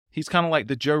He's kind of like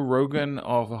the Joe Rogan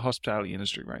of the hospitality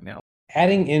industry right now.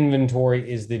 Adding inventory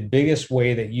is the biggest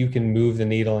way that you can move the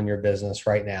needle in your business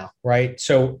right now, right?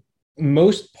 So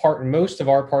most of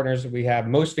our partners that we have,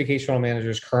 most vacation rental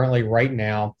managers currently right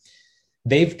now,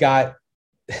 they've got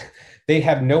they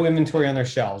have no inventory on their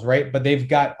shelves, right? But they've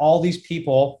got all these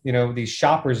people, these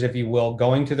shoppers, if you will,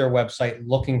 going to their website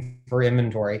looking for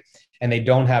inventory, and they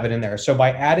don't have it in there. So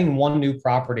by adding one new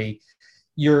property,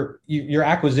 your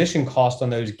acquisition cost on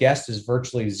those guests is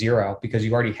virtually zero because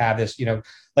you already have this,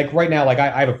 like right now, like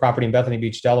I have a property in Bethany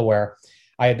Beach, Delaware.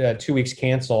 I had 2 weeks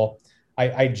cancel.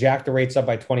 I jacked the rates up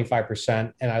by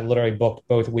 25%, and I literally booked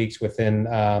both weeks within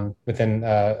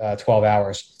 12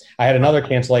 hours. I had another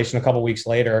cancellation a couple of weeks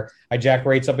later. I jacked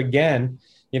rates up again,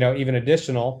 even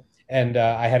additional, and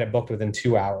I had it booked within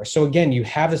 2 hours. So again, you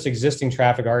have this existing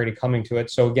traffic already coming to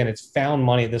it. So again, it's found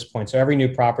money at this point. So every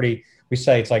new property, we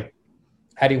say it's like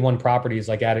adding one property is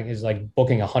like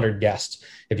booking 100 guests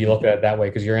if you look at it that way,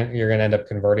 because you're going to end up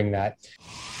converting that.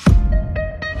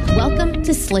 Welcome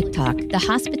to Slick Talk, the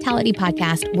hospitality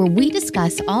podcast where we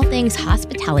discuss all things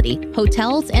hospitality,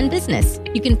 hotels, and business.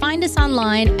 You can find us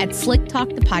online at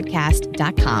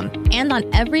slicktalkthepodcast.com and on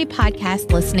every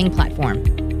podcast listening platform.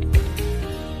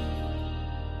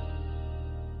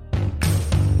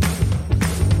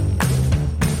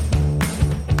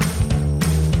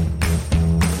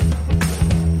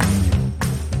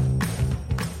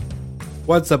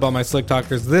 What's up, all my Slick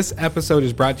Talkers? This episode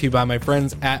is brought to you by my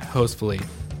friends at Hostfully.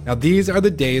 Now, these are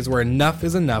the days where enough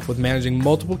is enough with managing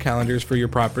multiple calendars for your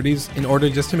properties in order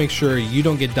just to make sure you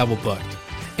don't get double booked.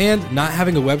 And not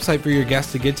having a website for your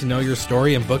guests to get to know your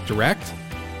story and book direct?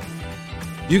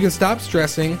 You can stop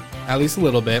stressing, at least a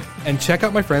little bit, and check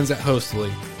out my friends at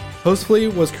Hostfully.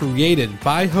 Hostfully was created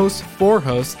by hosts for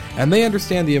hosts, and they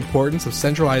understand the importance of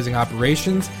centralizing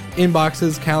operations,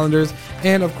 inboxes, calendars,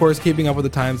 and of course, keeping up with the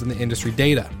times and the industry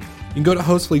data. You can go to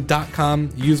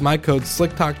hostfully.com, use my code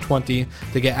SlickTalk20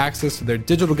 to get access to their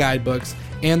digital guidebooks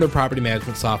and their property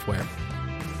management software.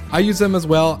 I use them as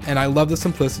well, and I love the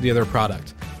simplicity of their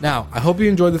product. Now, I hope you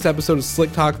enjoyed this episode of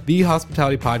Slick Talk, the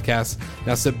hospitality podcast.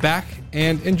 Now sit back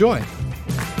and enjoy.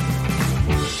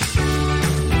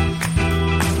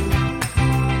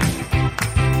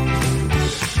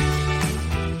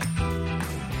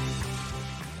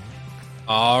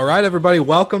 All right, everybody,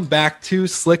 welcome back to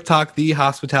Slick Talk, the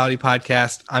hospitality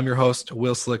podcast. I'm your host,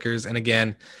 Will Slickers. And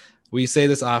again, we say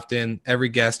this often, every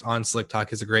guest on Slick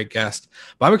Talk is a great guest.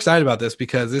 But I'm excited about this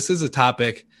because this is a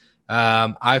topic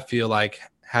I feel like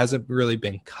hasn't really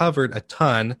been covered a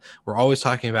ton. We're always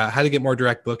talking about how to get more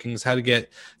direct bookings, how to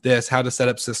get this, how to set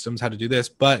up systems, how to do this.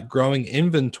 But growing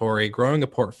inventory, growing a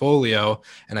portfolio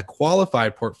and a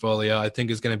qualified portfolio, I think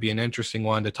is going to be an interesting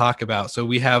one to talk about. So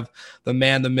we have the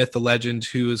man, the myth, the legend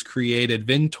who has created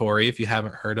Vintory, if you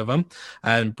haven't heard of him.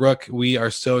 And Brooke, we are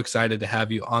so excited to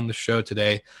have you on the show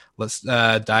today. Let's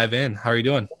dive in. How are you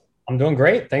doing? I'm doing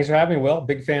great. Thanks for having me, Will.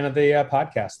 Big fan of the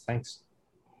podcast. Thanks.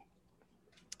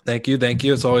 Thank you.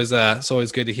 It's always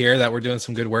good to hear that we're doing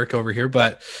some good work over here.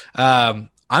 But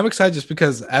I'm excited just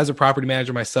because as a property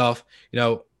manager myself,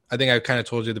 I think I kind of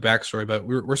told you the backstory, but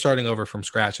we're starting over from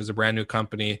scratch as a brand new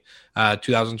company,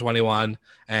 2021,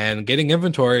 and getting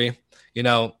inventory.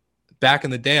 Back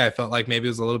in the day, I felt like maybe it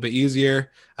was a little bit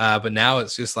easier, but now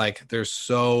it's just like there's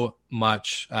so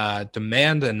much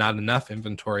demand and not enough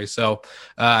inventory. So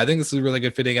I think this is a really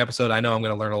good fitting episode. I know I'm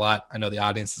going to learn a lot. I know the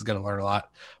audience is going to learn a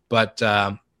lot, but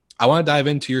I want to dive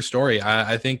into your story.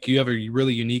 I think you have a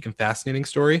really unique and fascinating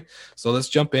story. So let's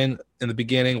jump in the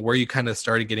beginning where you kind of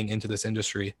started getting into this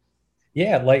industry.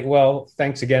 Yeah,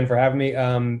 thanks again for having me.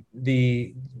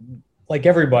 Like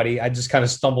everybody, I just kind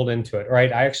of stumbled into it,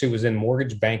 right? I actually was in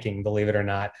mortgage banking, believe it or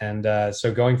not. And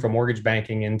so going from mortgage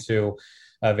banking into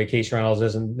vacation rentals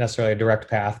isn't necessarily a direct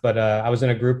path, but I was in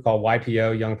a group called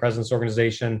YPO, Young Presidents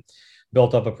Organization,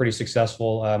 built up a pretty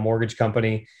successful mortgage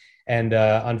company. And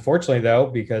unfortunately, though,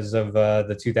 because of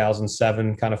the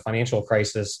 2007 kind of financial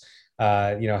crisis,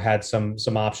 had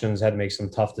some options, had to make some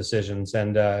tough decisions.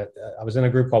 And I was in a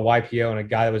group called YPO, and a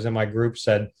guy that was in my group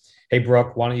said, "Hey,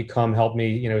 Brooke, why don't you come help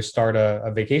me, start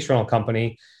a vacation rental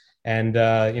company? And,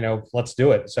 let's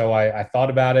do it." So I thought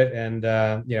about it, and,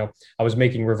 I was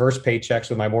making reverse paychecks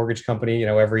with my mortgage company.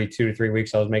 Every 2 to 3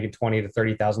 weeks, I was making $20,000 to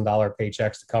 $30,000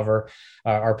 paychecks to cover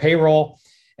our payroll.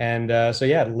 And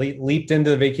leaped into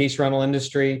the vacation rental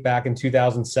industry back in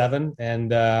 2007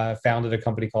 and founded a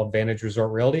company called Vantage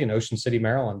Resort Realty in Ocean City,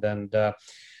 Maryland. And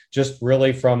just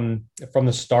really from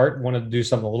the start, wanted to do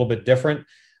something a little bit different.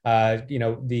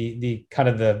 The kind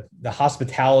of the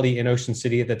hospitality in Ocean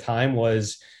City at the time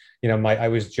was, I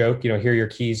always joke, here are your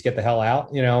keys, get the hell out.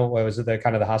 I was at the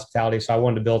kind of the hospitality. So I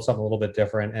wanted to build something a little bit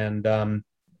different. And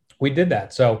we did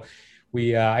that. So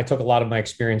I took a lot of my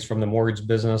experience from the mortgage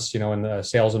business, in the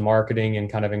sales and marketing,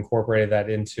 and kind of incorporated that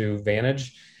into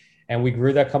Vantage. And we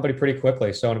grew that company pretty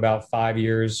quickly. So in about 5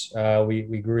 years,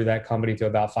 we grew that company to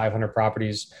about 500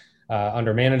 properties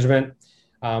under management.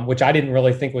 Which I didn't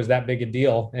really think was that big a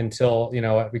deal until,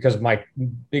 because my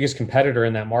biggest competitor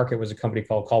in that market was a company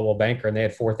called Coldwell Banker, and they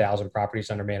had 4,000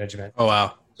 properties under management. Oh,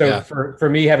 wow. So yeah. for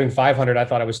me, having 500, I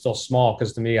thought I was still small,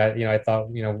 because to me, I thought,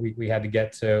 we had to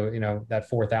get to, that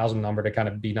 4,000 number to kind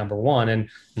of be number one. And,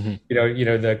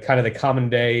 the kind of the common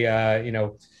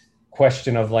day,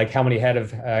 question of like, how many head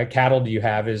of cattle do you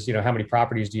have is, how many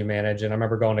properties do you manage? And I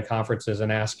remember going to conferences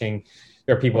and asking,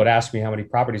 there are people would ask me how many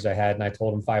properties I had, and I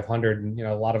told them 500, and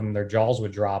a lot of them, their jaws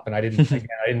would drop, and I didn't think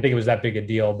it was that big a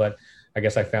deal, but I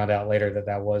guess I found out later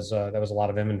that was a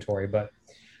lot of inventory. But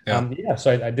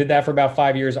so I did that for about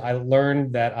 5 years. I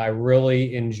learned that I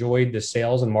really enjoyed the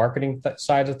sales and marketing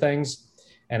side of things,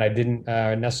 and I didn't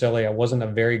necessarily. I wasn't a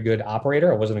very good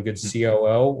operator. I wasn't a good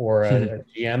COO or a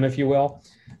GM, if you will.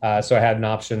 So I had an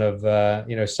option of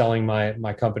selling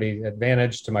my company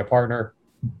Advantage to my partner.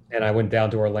 And I went down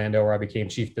to Orlando, where I became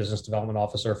chief business development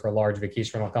officer for a large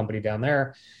vacation rental company down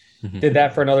there. Did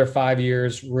that for another 5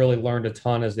 years, really learned a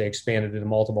ton as they expanded into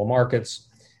multiple markets,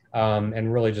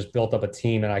 and really just built up a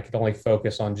team. And I could only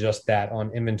focus on just that,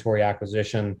 on inventory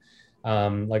acquisition.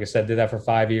 Like I said, did that for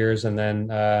 5 years. And then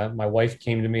my wife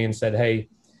came to me and said, hey,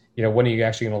 when are you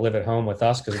actually going to live at home with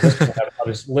us? Because I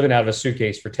was living out of a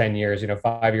suitcase for 10 years,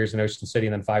 5 years in Ocean City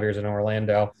and then 5 years in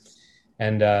Orlando.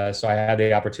 And so I had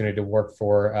the opportunity to work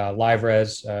for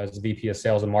LiveRes as VP of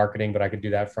sales and marketing, but I could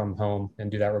do that from home and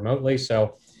do that remotely.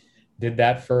 So did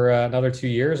that for another 2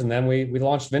 years. And then we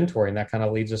launched Vintory, and that kind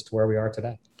of leads us to where we are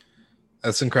today.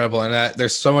 That's incredible. And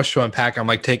there's so much to unpack. I'm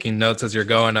like taking notes as you're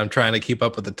going. I'm trying to keep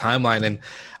up with the timeline. And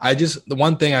the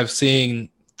one thing I've seen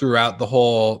throughout the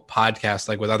whole podcast,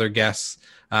 like with other guests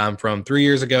from 3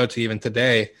 years ago to even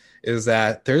today, is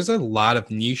that there's a lot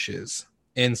of niches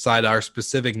inside our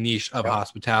specific niche of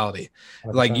hospitality.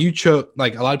 100%. Like you chose,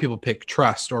 like a lot of people pick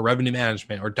trust or revenue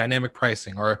management or dynamic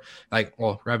pricing, or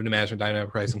revenue management, dynamic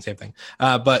pricing, same thing.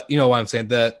 But you know what I'm saying,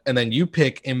 and then you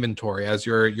pick inventory as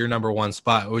your number one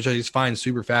spot, which I just find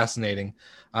super fascinating.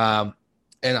 And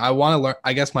I want to learn,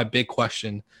 I guess my big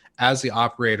question as the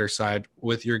operator side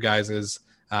with your guys's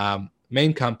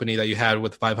main company that you had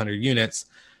with 500 units,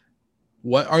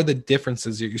 what are the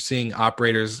differences that you're seeing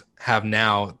operators have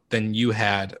now than you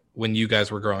had when you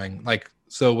guys were growing? Like,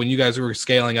 so when you guys were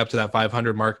scaling up to that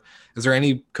 500 mark, is there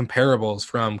any comparables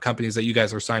from companies that you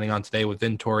guys are signing on today with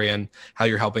Vintory and how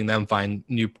you're helping them find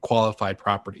new qualified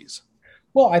properties?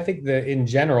 Well, I think that in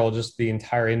general, just the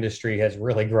entire industry has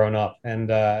really grown up.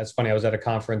 And it's funny, I was at a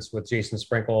conference with Jason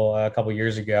Sprinkle a couple of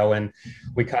years ago, and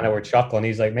we kind of were chuckling.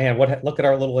 He's like, man, look at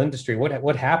our little industry.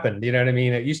 What happened? You know what I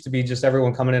mean? It used to be just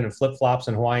everyone coming in flip-flops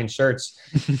and Hawaiian shirts.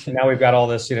 And now we've got all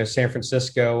this, San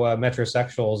Francisco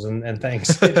metrosexuals and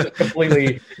things. It just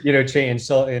completely, changed.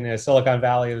 Silicon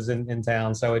Valley was in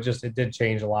town. So it did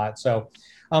change a lot. So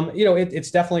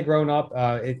it's definitely grown up.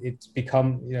 It's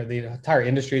become, the entire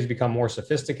industry has become more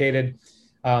sophisticated.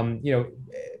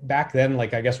 Back then,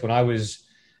 like, I guess when I was,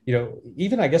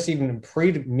 even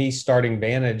pre me starting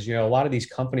Vantage, a lot of these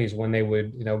companies, when they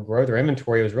would, grow their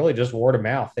inventory, it was really just word of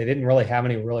mouth. They didn't really have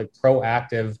any really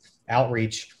proactive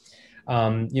outreach.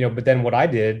 But then what I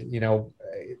did,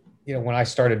 when I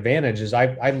started Vantage is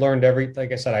I learned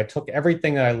like I said, I took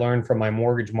everything that I learned from my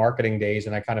mortgage marketing days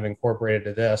and I kind of incorporated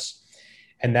to this.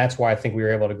 And that's why I think we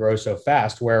were able to grow so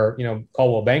fast, where,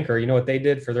 Coldwell Banker, what they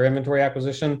did for their inventory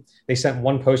acquisition? They sent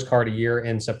one postcard a year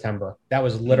in September. That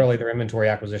was literally their inventory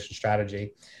acquisition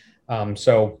strategy.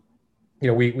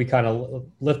 We kind of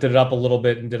lifted it up a little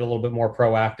bit and did a little bit more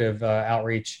proactive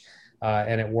outreach,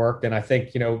 and it worked. And I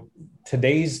think,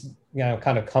 today's,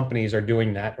 kind of companies are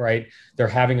doing that, right? They're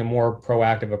having a more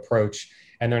proactive approach.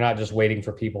 And they're not just waiting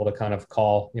for people to kind of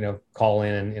call in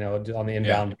and, on the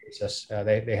inbound basis.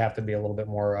 They have to be a little bit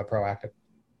more proactive.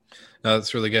 No,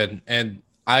 that's really good. And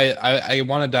I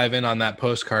want to dive in on that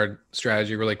postcard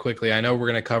strategy really quickly. I know we're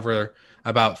going to cover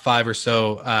about 5 or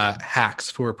so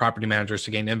hacks for property managers to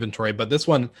gain inventory, but this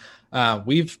one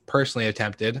we've personally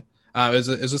attempted. It was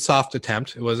a soft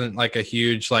attempt. It wasn't like a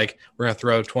huge, like, we're going to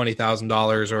throw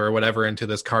 $20,000 or whatever into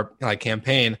this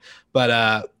campaign,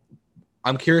 but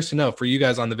I'm curious to know, for you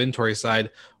guys on the Vintory side,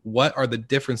 what are the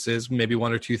differences, maybe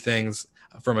one or two things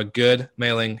from a good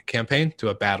mailing campaign to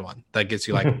a bad one that gets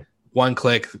you like one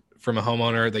click from a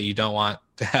homeowner that you don't want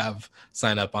to have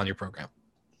sign up on your program?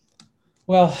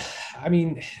 Well, I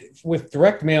mean, with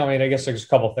direct mail, I mean, I guess there's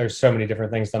so many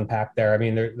different things to unpack there. I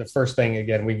mean, the first thing,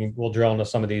 again, we'll drill into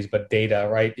some of these, but data,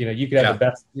 right? You could have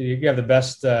Yeah. the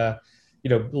best,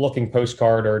 looking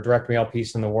postcard or direct mail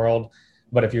piece in the world.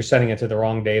 But if you're sending it to the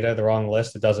wrong data, the wrong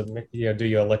list, it doesn't, do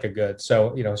you a lick of good.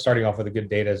 So, starting off with a good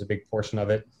data is a big portion of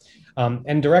it.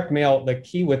 And direct mail, the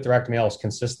key with direct mail is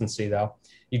consistency, though.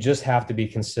 You just have to be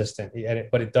consistent,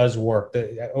 but it does work.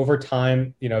 Over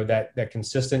time, that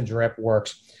consistent drip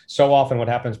works. So often what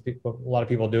happens, a lot of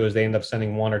people do is they end up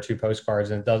sending one or two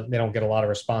postcards and they don't get a lot of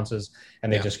responses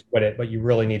and they just quit it. But you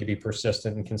really need to be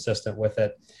persistent and consistent with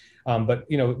it. But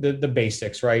the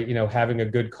basics, right? Having a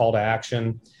good call to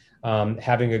action,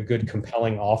 having a good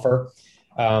compelling offer,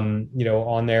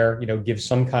 on there, give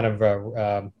some kind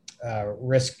of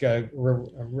risk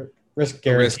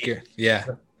guarantee. Yeah.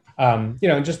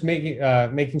 Just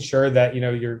making sure that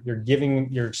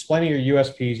you're explaining your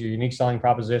USPs, your unique selling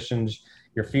propositions,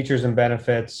 your features and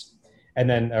benefits, and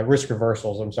then risk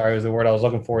reversals. I'm sorry, was the word I was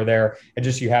looking for there. And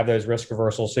just you have those risk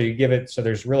reversals, so you give it so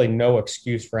there's really no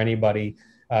excuse for anybody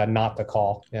not to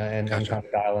call and kind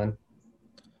of dial in.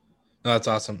 No, that's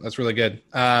awesome. That's really good.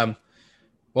 Well,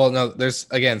 no, there's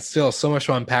again still so much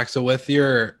to unpack. So with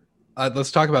your,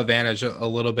 let's talk about Vantage a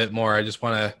little bit more. I just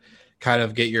want to kind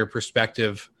of get your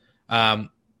perspective.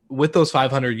 With those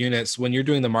 500 units, when you're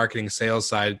doing the marketing sales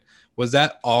side, was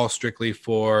that all strictly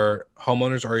for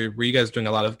homeowners, or were you guys doing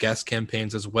a lot of guest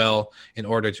campaigns as well in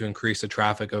order to increase the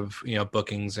traffic of,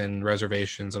 bookings and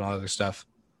reservations and all other stuff?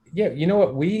 Yeah. You know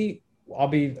what? I'll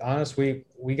be honest, we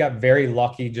got very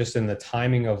lucky just in the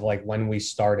timing of like when we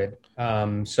started.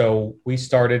 So we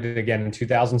started it again in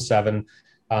 2007.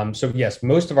 So yes,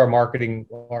 most of our marketing,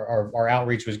 our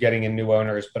outreach was getting in new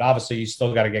owners, but obviously you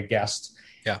still got to get guests.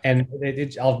 Yeah. And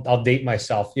I'll date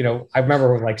myself. I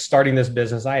remember like starting this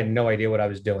business, I had no idea what I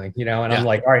was doing, and I'm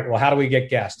like, all right, well, how do we get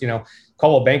guests?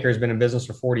 Coldwell Banker has been in business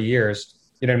for 40 years.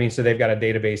 You know what I mean? So they've got a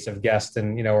database of guests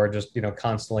and, or just,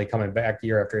 constantly coming back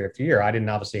year after year. I didn't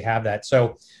obviously have that.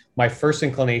 So my first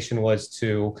inclination was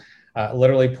to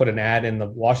literally put an ad in the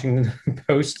Washington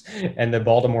Post and the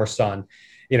Baltimore Sun,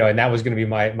 and that was going to be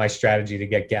my strategy to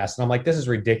get guests. And I'm like, this is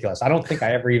ridiculous. I don't think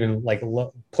I ever even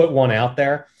put one out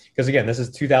there. Because again, this is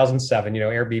 2007,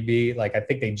 Airbnb, I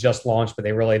think they just launched, but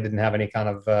they really didn't have any kind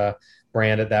of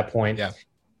brand at that point. Yeah.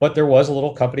 But there was a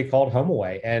little company called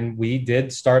HomeAway, and we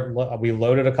did start. We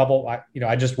loaded a couple.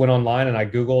 I just went online and I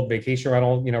Googled vacation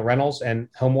rentals, and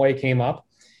HomeAway came up,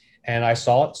 and I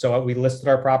saw it. So we listed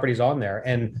our properties on there,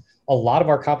 and a lot of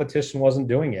our competition wasn't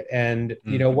doing it. And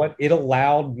you know what? It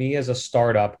allowed me as a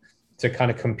startup to kind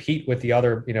of compete with the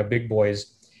other big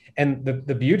boys. And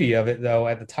the beauty of it, though,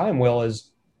 at the time, Will,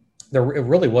 is it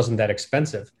really wasn't that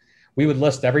expensive. We would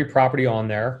list every property on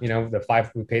there, we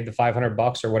paid the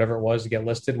 $500 or whatever it was to get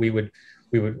listed. We would,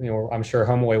 I'm sure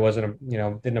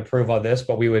HomeAway didn't approve of this,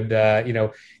 but we would,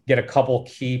 get a couple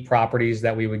key properties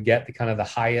that we would get the kind of the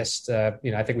highest, I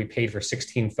think we paid for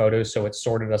 16 photos. So it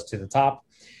sorted us to the top,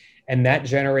 and that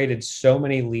generated so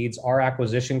many leads. Our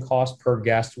acquisition cost per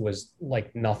guest was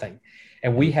like nothing.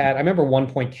 And I remember one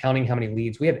point counting how many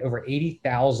leads. We had over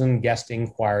 80,000 guest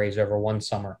inquiries over one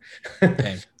summer.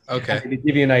 Okay. To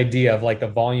give you an idea of the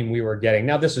volume we were getting.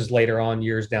 Now, this is later on,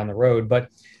 years down the road, but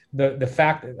the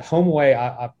fact that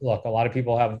HomeAway, look, a lot of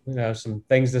people have some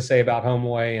things to say about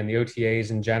HomeAway and the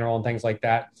OTAs in general and things like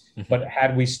that. Mm-hmm. But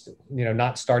had we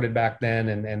not started back then,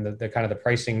 and the kind of the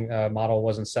pricing model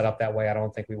wasn't set up that way, I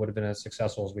don't think we would have been as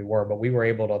successful as we were. But we were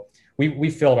able to.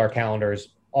 We filled our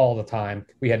calendars all the time.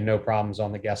 We had no problems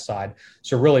on the guest side.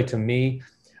 So really, to me,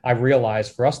 I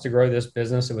realized for us to grow this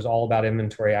business, it was all about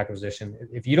inventory acquisition.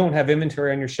 If you don't have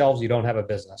inventory on your shelves, you don't have a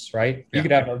business, right? Yeah. You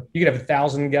could have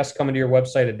 1,000 guests coming to your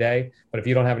website a day, but if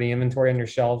you don't have any inventory on your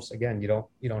shelves, again, you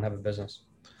don't have a business.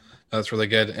 That's really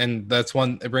good. And that's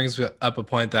it brings up a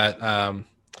point that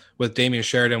with Damian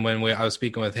Sheridan, when I was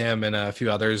speaking with him and a few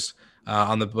others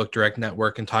on the Book Direct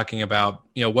Network and talking about,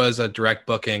 what is a direct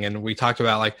booking? And we talked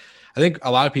about I think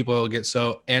a lot of people get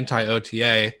so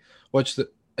anti-OTA, which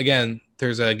again,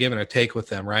 there's a give and a take with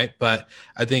them, right? But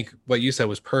I think what you said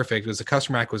was perfect. It was the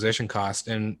customer acquisition cost.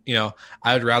 And,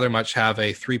 I would rather much have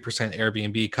a 3%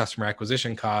 Airbnb customer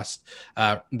acquisition cost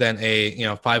than a,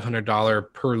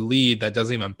 $500 per lead that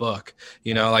doesn't even book.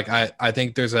 I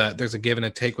think there's a give and a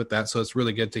take with that. So it's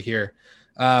really good to hear.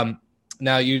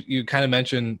 Now you kind of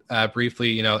mentioned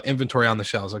briefly, inventory on the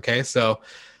shelves. Okay. So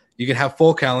you can have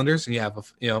full calendars and you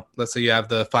have, let's say you have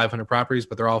the 500 properties,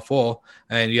 but they're all full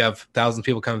and you have 1,000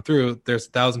 people coming through. There's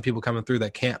 1,000 people coming through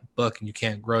that can't book and you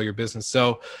can't grow your business.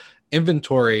 So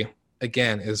inventory,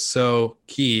 again is so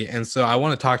key. And so I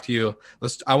want to talk to you.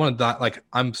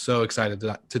 I'm so excited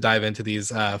to dive into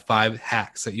these 5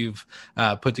 hacks that you've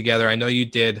put together. I know you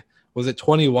did, was it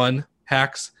 21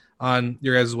 hacks on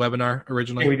your guys' webinar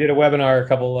originally? We did a webinar a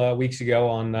couple weeks ago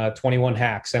on 21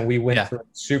 hacks, and we went through it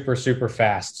super, super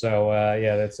fast. So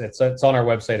it's on our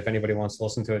website. If anybody wants to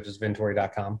listen to it, just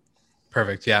vintory.com.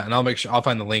 Perfect. Yeah. And I'll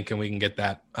find the link and we can get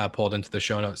that pulled into the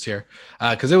show notes here.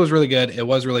 Cause it was really good. It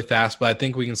was really fast, but I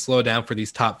think we can slow down for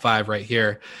these top 5 right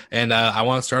here. And I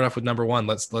want to start off with number 1.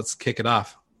 Let's kick it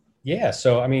off. Yeah.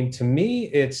 So, I mean, to me,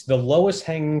 it's the lowest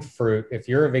hanging fruit. If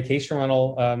you're a vacation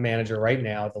rental manager right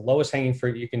now, the lowest hanging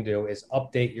fruit you can do is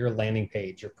update your landing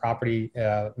page, your property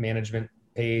management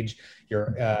page,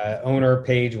 your owner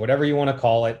page, whatever you want to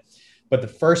call it. But the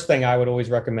first thing I would always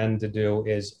recommend to do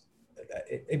is,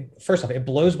 first off, it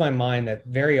blows my mind that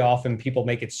very often people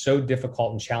make it so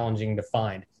difficult and challenging to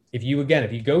find. If you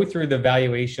go through the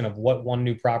valuation of what one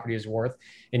new property is worth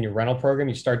in your rental program,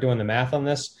 you start doing the math on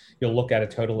this, you'll look at it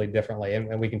totally differently.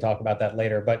 And we can talk about that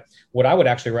later. But what I would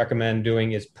actually recommend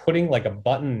doing is putting like a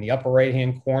button in the upper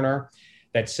right-hand corner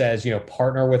that says,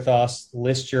 partner with us,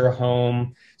 list your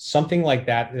home, something like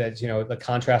that. That's, the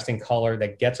contrasting color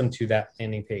that gets them to that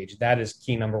landing page. That is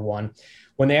key number 1.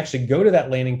 When they actually go to that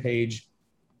landing page,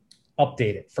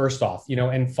 update it first off,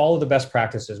 and follow the best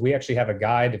practices. We actually have a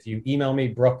guide. If you email me,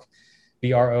 Brooke,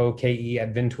 Broke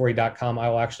 @vintory.com, I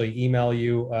will actually email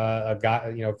you a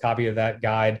copy of that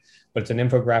guide, but it's an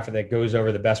infographic that goes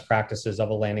over the best practices of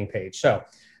a landing page. So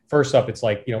first up, it's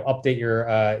like, update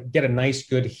your, get a nice,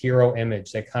 good hero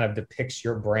image that kind of depicts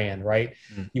your brand, right?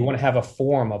 Mm-hmm. You want to have a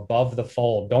form above the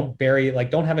fold. Don't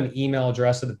have an email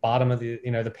address at the bottom of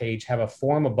the page. Have a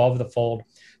form above the fold.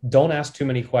 Don't ask too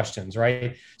many questions,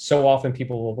 right? So often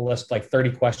people will list like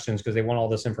 30 questions because they want all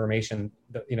this information.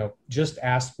 Just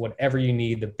ask whatever you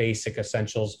need, the basic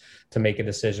essentials to make a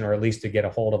decision, or at least to get a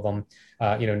hold of them.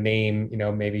 Name,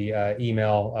 maybe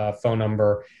email, phone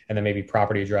number, and then maybe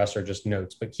property address or just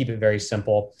notes, but keep it very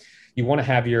simple. You want to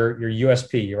have your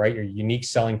USP, right? Your unique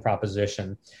selling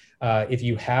proposition. If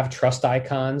you have trust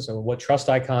icons, or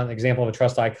example of a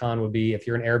trust icon would be if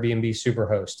you're an Airbnb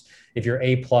Superhost, if you're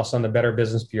A+ on the Better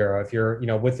Business Bureau, if you're,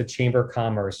 with the Chamber of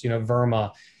Commerce,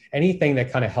 Verma, anything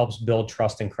that kind of helps build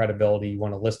trust and credibility, you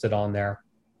want to list it on there.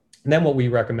 And then what we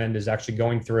recommend is actually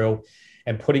going through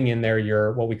and putting in there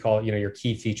your, what we call, your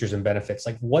key features and benefits,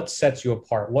 like what sets you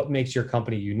apart, what makes your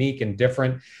company unique and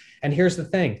different. And here's the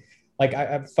thing, like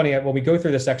funny, when we go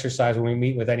through this exercise, when we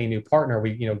meet with any new partner,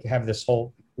 we, have this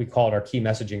whole, we call it our key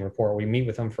messaging report. We meet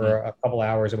with them for a couple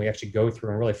hours and we actually go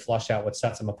through and really flush out what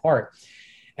sets them apart.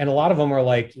 And a lot of them are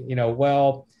like,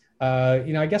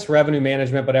 I guess revenue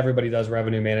management, but everybody does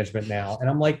revenue management now. And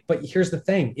I'm like, but here's the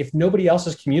thing, if nobody else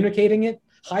is communicating it,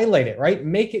 highlight it, right?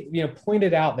 Make it, point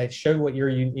it out, that show what you're,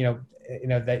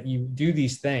 that you do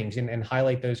these things and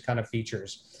highlight those kind of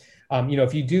features.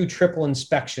 If you do triple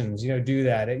inspections, do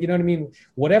that, you know what I mean?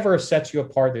 Whatever sets you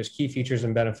apart, there's key features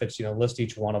and benefits, list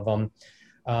each one of them.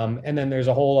 And then there's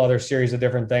a whole other series of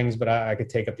different things, but I could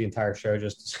take up the entire show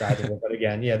just describing it. But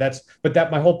again,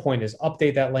 my whole point is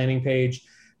update that landing page,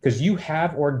 because you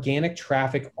have organic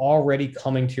traffic already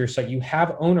coming to your site. You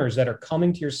have owners that are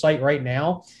coming to your site right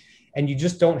now, and you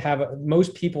just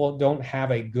most people don't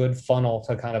have a good funnel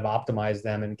to kind of optimize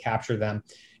them and capture them.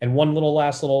 And one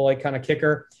last little kind of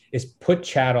kicker is put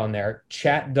chat on there.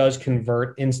 Chat does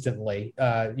convert instantly,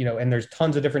 and there's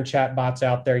tons of different chat bots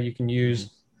out there you can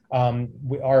use. Our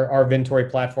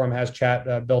Vintory platform has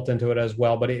chat built into it as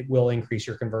well, but it will increase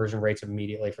your conversion rates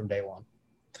immediately from day one.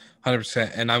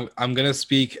 100%. And I'm going to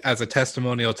speak as a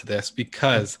testimonial to this,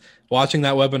 because watching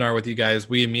that webinar with you guys,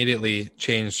 we immediately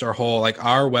changed our whole,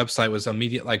 our website was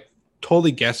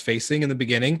totally guest facing in the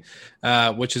beginning,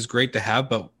 which is great to have.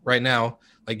 But right now,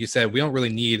 like you said, we don't really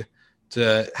need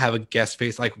to have a guest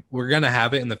face. We're going to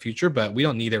have it in the future, but we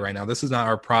don't need it right now. This is not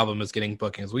our problem, is getting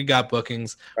bookings. We got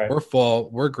bookings. Right. We're full.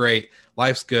 We're great.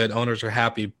 Life's good. Owners are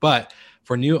happy. But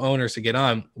for new owners to get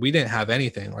on, we didn't have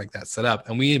anything like that set up.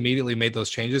 And we immediately made those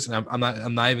changes. And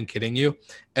I'm not even kidding you.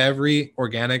 Every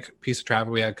organic piece of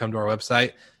traffic we had come to our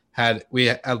website we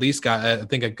at least got, I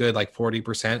think, a good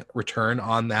 40% return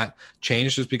on that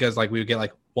change, just because we would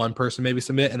get one person maybe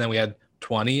submit, and then we had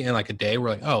 20 in a day. We're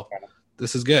like, oh,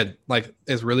 this is good.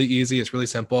 It's really easy. It's really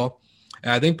simple.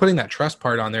 And I think putting that trust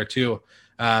part on there too,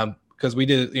 because we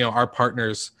did, our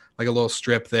partners, a little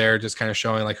strip there, just kind of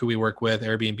showing who we work with,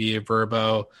 Airbnb,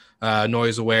 Vrbo,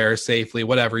 Noise Aware, Safely,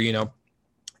 whatever,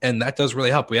 and that does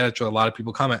really help. We had a lot of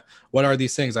people comment, what are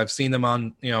these things? I've seen them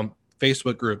on,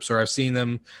 Facebook groups, or I've seen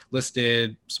them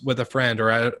listed with a friend or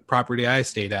at a property I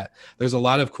stayed at. There's a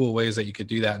lot of cool ways that you could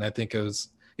do that. And I think it was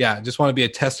yeah, just want to be a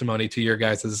testimony to your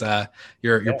guys's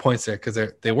your points there, because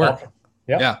they work. Awesome.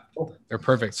 Yeah, cool. They're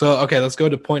perfect. So okay, let's go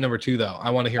to point number 2 though. I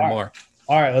want to hear more.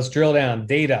 All right, let's drill down.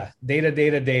 Data.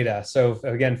 So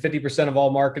again, 50% of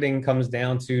all marketing comes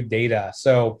down to data.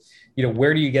 So,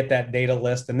 where do you get that data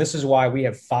list? And this is why we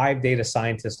have 5 data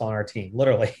scientists on our team.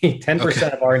 Literally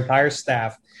 10% of our entire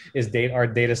staff is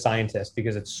data scientists,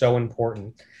 because it's so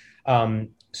important.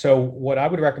 So what I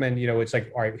would recommend, it's like,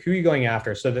 all right, who are you going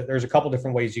after? So there's a couple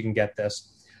different ways you can get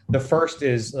this. The first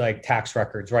is like tax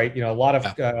records, right? A lot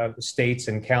of states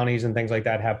and counties and things like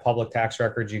that have public tax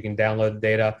records. You can download the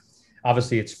data.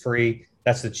 Obviously, it's free.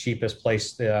 That's the cheapest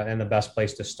place and the best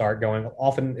place to start going.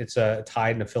 Often it's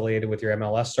tied and affiliated with your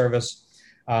MLS service.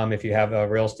 If you have a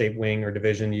real estate wing or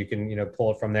division, you can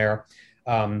pull it from there.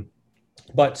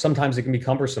 But sometimes it can be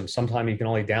cumbersome. Sometimes you can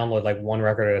only download like one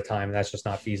record at a time, and that's just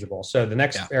not feasible. So the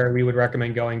next area we would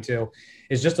recommend going to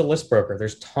is just a list broker.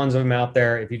 There's tons of them out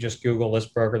there. If you just Google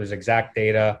list broker, there's exact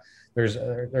data.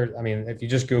 If you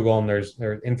just Google them, there's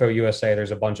Info USA.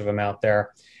 There's a bunch of them out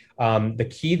there. The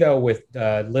key though with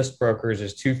list brokers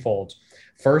is twofold.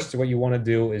 First, what you want to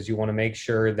do is you want to make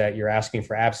sure that you're asking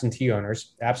for absentee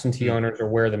owners. Absentee owners are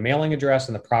where the mailing address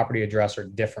and the property address are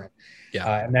different.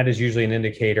 And that is usually an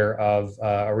indicator of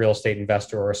a real estate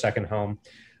investor or a second home.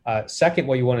 Second,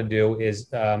 what you want to do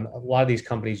is a lot of these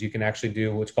companies, you can actually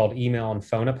do what's called email and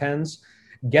phone appends.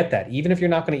 Get that. Even if you're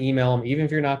not going to email them, even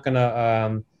if you're not going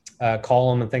to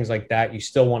call them and things like that, you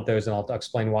still want those. And I'll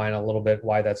explain why in a little bit,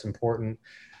 why that's important.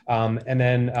 And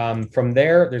then from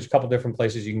there, there's a couple different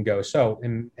places you can go. So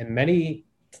in many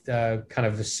kind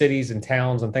of cities and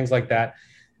towns and things like that,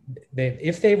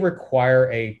 if they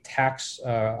require a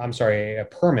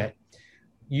permit,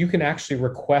 you can actually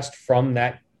request from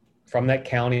that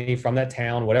county, from that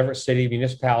town, whatever city,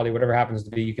 municipality, whatever happens to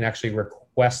be, you can actually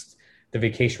request the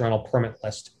vacation rental permit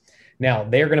list. Now,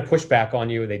 they're going to push back on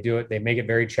you. They do it. They make it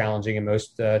very challenging in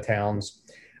most towns.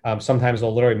 Sometimes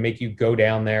they'll literally make you go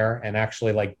down there and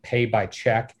actually like pay by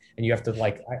check. And you have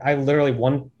to I literally,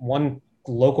 one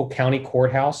local county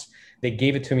courthouse, they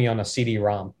gave it to me on a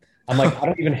CD-ROM. I'm like, I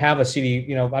don't even have a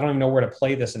CD, I don't even know where to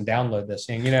play this and download this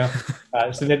thing,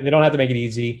 so they don't have to make it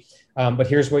easy. But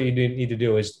here's what you need to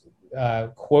do is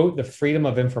quote the Freedom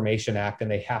of Information Act,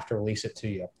 and they have to release it to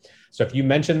you. So if you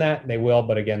mention that, they will,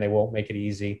 but again, they won't make it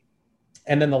easy.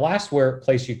 And then the last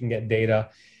place you can get data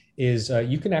is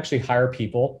you can actually hire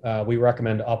people. We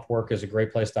recommend Upwork is a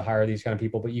great place to hire these kind of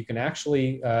people, but you can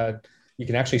actually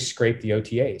scrape the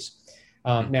OTAs.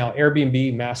 Now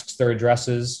Airbnb masks their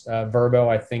addresses. Vrbo,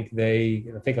 I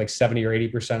think like 70 or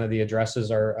 80% of the addresses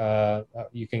are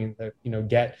you can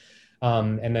get,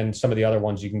 and then some of the other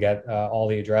ones you can get all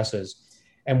the addresses.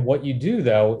 And what you do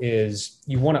though is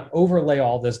you want to overlay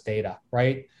all this data,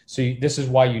 right? So this is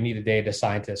why you need a data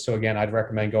scientist. So again, I'd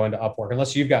recommend going to Upwork.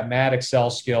 Unless you've got mad Excel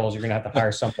skills, you're going to have to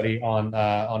hire somebody on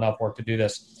Upwork to do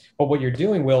this. But what you're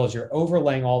doing, Will, is you're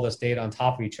overlaying all this data on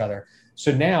top of each other.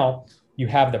 So now you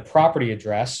have the property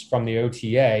address from the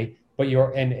OTA, but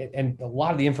and a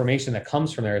lot of the information that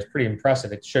comes from there is pretty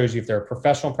impressive. It shows you if they're a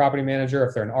professional property manager,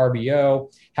 if they're an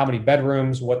RBO, how many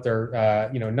bedrooms, what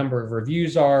their number of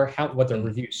reviews are, what their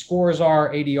review scores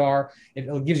are, ADR.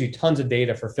 It gives you tons of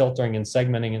data for filtering and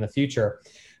segmenting in the future.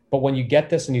 But when you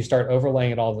get this and you start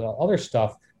overlaying it all the other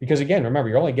stuff, because again, remember,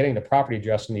 you're only getting the property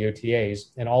address and the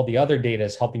OTAs, and all the other data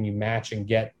is helping you match and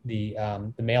get the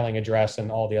mailing address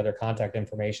and all the other contact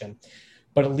information.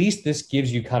 But at least this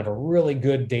gives you kind of a really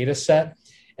good data set.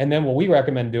 And then what we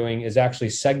recommend doing is actually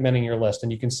segmenting your list.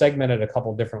 And you can segment it a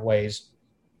couple different ways.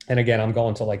 And again, I'm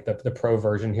going to like the pro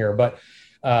version here. But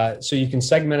so you can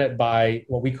segment it by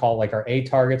what we call like our A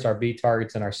targets, our B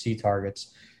targets, and our C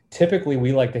targets. Typically,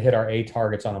 we like to hit our A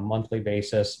targets on a monthly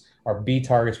basis. Our B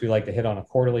targets, we like to hit on a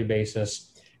quarterly basis.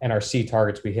 And our C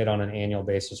targets, we hit on an annual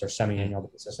basis or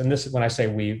semi-annual basis. And this is when I say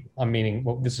we, I'm meaning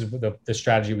this is the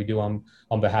strategy we do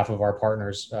on behalf of our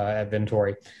partners at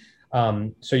Vintory.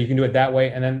 So you can do it that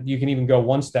way. And then you can even go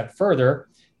one step further,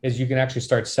 is you can actually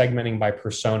start segmenting by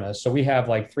personas. So we have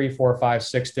like 3, 4, 5,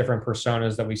 6 different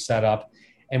personas that we set up,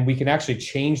 and we can actually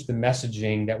change the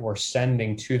messaging that we're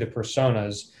sending to the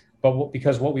personas. But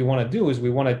because what we want to do is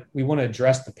we want to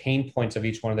address the pain points of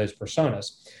each one of those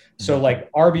personas. So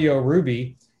like RBO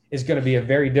Ruby is going to be a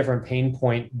very different pain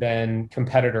point than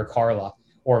competitor Carla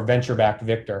or venture-backed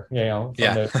Victor, from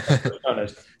those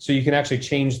personas. So you can actually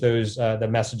change those, the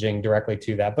messaging directly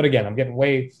to that. But again, I'm getting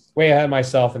way ahead of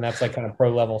myself, and that's like kind of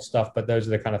pro level stuff. But those are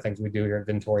the kind of things we do here at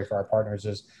Vintory for our partners,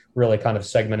 is really kind of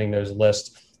segmenting those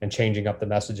lists and changing up the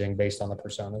messaging based on the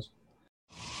personas.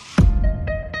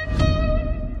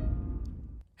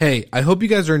 Hey, I hope you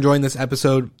guys are enjoying this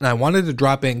episode, and I wanted to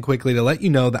drop in quickly to let you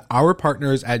know that our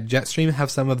partners at Jetstream have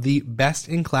some of the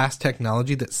best-in-class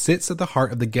technology that sits at the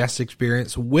heart of the guest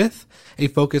experience with a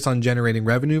focus on generating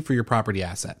revenue for your property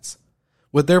assets.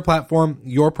 With their platform,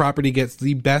 your property gets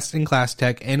the best-in-class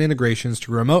tech and integrations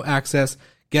to remote access,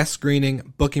 guest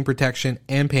screening, booking protection,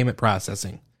 and payment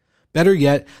processing. Better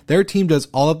yet, their team does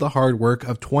all of the hard work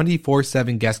of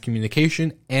 24/7 guest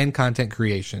communication and content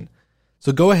creation.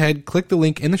 So go ahead, click the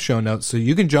link in the show notes so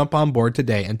you can jump on board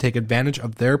today and take advantage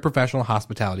of their professional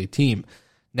hospitality team.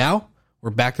 Now,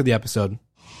 we're back to the episode.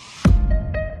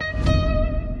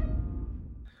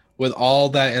 With all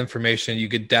that information, you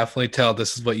could definitely tell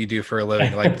this is what you do for a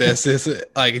living. Like, this is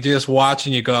like just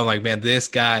watching you go, I'm like, man, this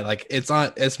guy, like,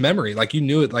 it's memory. Like, you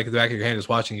knew it like the back of your hand, just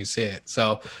watching you see it.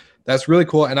 So that's really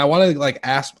cool. And I want to like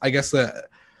ask, I guess that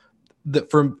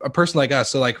for a person like us,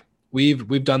 so like,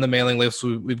 We've done the mailing lists.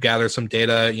 We've gathered some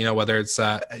data, whether it's,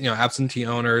 absentee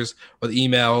owners with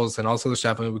emails and also the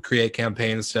stuff. And we create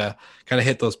campaigns to kind of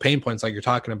hit those pain points like you're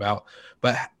talking about.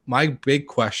 But my big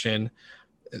question,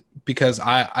 because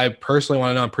I personally want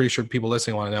to know, I'm pretty sure people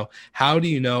listening want to know, how do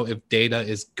you know if data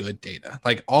is good data?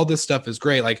 Like, all this stuff is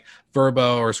great, like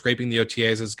Verbo or scraping the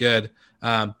OTAs is good.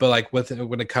 But like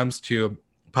when it comes to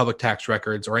public tax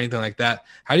records or anything like that,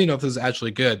 how do you know if this is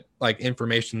actually good, like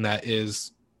information that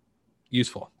is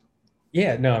useful?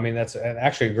 Yeah, no, I mean, that's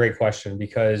actually a great question,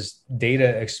 because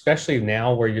data, especially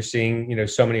now where you're seeing,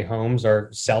 so many homes are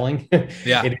selling,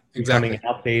 yeah, it is exactly. becoming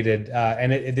outdated.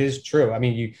 And it is true. I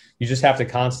mean, you just have to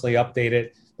constantly update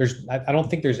it. I don't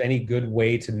think there's any good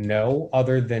way to know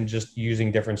other than just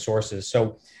using different sources.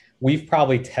 So we've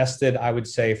probably tested, I would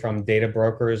say, from data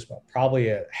brokers, probably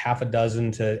a half a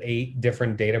dozen to 8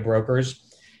 different data brokers.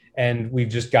 And we've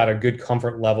just got a good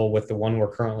comfort level with the one we're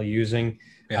currently using.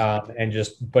 Yeah.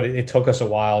 But it took us a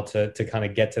while to kind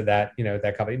of get to that,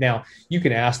 that company. Now, you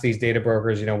can ask these data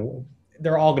brokers,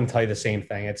 they're all going to tell you the same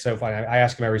thing. It's so funny. I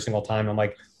ask them every single time. I'm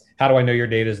like, how do I know your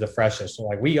data is the freshest? So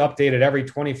like, we update it every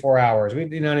 24 hours.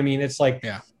 You know what I mean? It's like,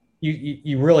 yeah,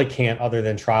 you really can't, other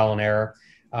than trial and error.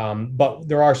 But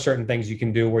there are certain things you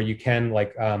can do where you can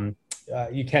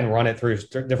you can run it through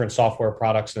different software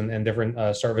products and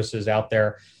different services out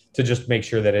there to just make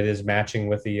sure that it is matching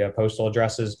with the postal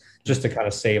addresses, just to kind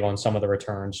of save on some of the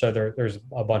returns. So there's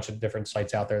a bunch of different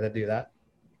sites out there that do that.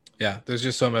 Yeah, there's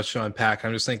just so much to unpack.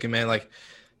 I'm just thinking, man, like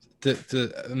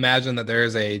to imagine that there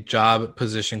is a job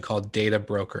position called data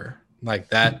broker. Like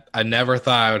that, I never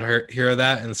thought I would hear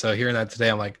that. And so hearing that today,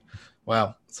 I'm like,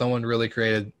 wow, someone really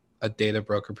created a data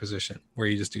broker position where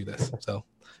you just do this. So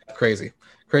crazy.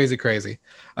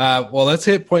 Well, let's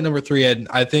hit point number 3, Ed.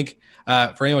 I think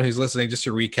for anyone who's listening, just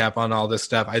to recap on all this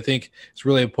stuff, I think it's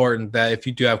really important that if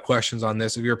you do have questions on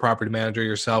this, if you're a property manager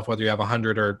yourself, whether you have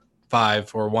 100 or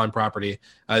 5 or 1 property,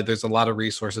 there's a lot of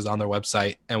resources on their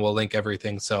website, and we'll link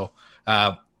everything. So,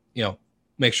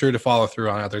 make sure to follow through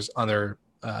on others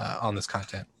on this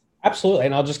content. Absolutely.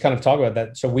 And I'll just kind of talk about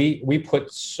that. So we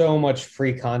put so much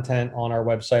free content on our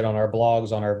website, on our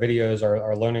blogs, on our videos,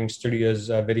 our learning studios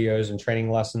videos and training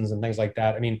lessons and things like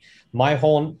that. I mean, my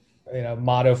whole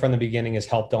motto from the beginning is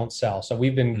help, don't sell. So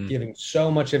we've been giving so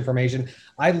much information.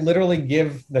 I literally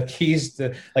give the keys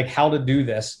to like how to do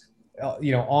this,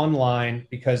 online,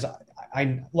 because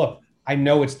I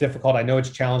know it's difficult. I know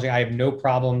it's challenging. I have no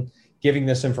problem giving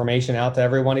this information out to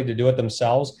everybody to do it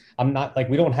themselves. I'm not like,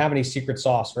 we don't have any secret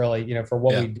sauce really, for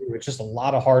what we do. It's just a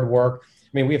lot of hard work. I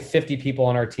mean, we have 50 people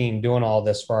on our team doing all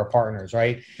this for our partners,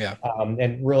 right? Yeah.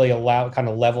 And really kind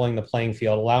of leveling the playing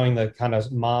field, allowing the kind of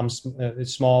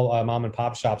small mom and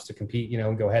pop shops to compete,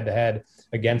 and go head to head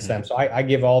against them. So I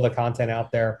give all the content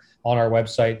out there on our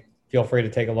website. Feel free to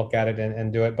take a look at it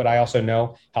and do it. But I also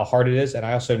know how hard it is. And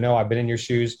I also know I've been in your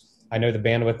shoes. I know the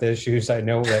bandwidth issues. I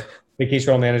know that vacation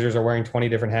rental managers are wearing 20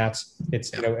 different hats.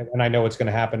 It's, and I know what's going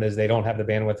to happen is they don't have the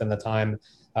bandwidth and the time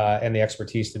and the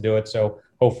expertise to do it. So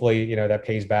hopefully, that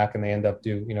pays back and they end up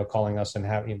calling us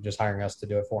and just hiring us to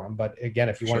do it for them. But again,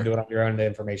 if you want to do it on your own, the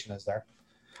information is there.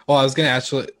 Well, I was going to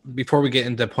actually, before we get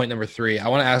into point number 3, I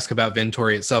want to ask about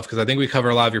Vintory itself, because I think we cover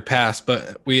a lot of your past,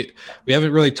 but we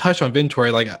haven't really touched on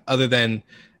Vintory, like other than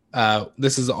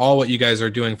this is all what you guys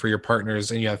are doing for your partners,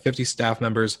 and you have 50 staff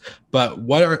members. But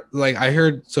what are, like, I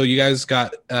heard, so you guys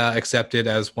got accepted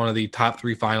as one of the top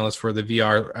 3 finalists for the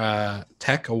VR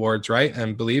Tech Awards, right?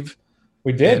 And believe.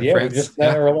 We did, yeah. France. We just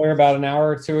met earlier about an hour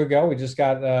or two ago. We just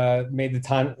got made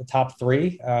the top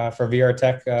three for VR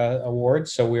Tech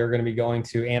Awards. So we are going to be going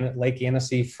to Lake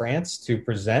Annecy, France, to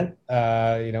present,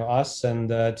 us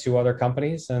and two other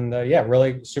companies. And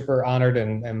really super honored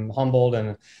and humbled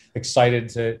and excited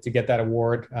to get that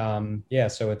award.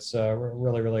 So it's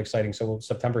really, really exciting. So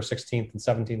September 16th and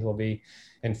 17th will be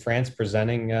in France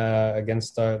presenting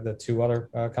against the two other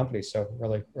companies. So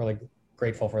really, really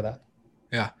grateful for that.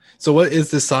 Yeah. So what is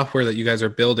this software that you guys are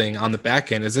building on the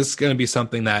back end? Is this going to be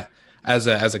something that as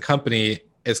a company,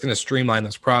 it's going to streamline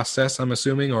this process, I'm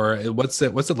assuming, or what's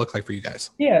it look like for you guys?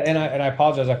 Yeah. And I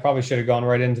apologize. I probably should have gone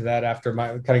right into that after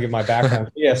give my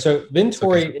background. Yeah. So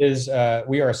Vintory is,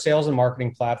 we are a sales and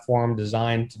marketing platform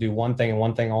designed to do one thing and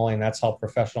one thing only, and that's help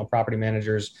professional property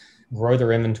managers grow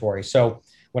their inventory. So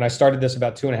when I started this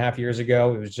about 2.5 years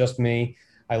ago, it was just me.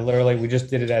 We just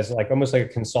did it as almost like a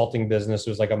consulting business. It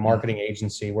was like a marketing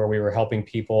agency where we were helping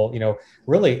people,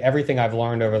 really everything I've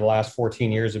learned over the last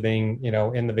 14 years of being,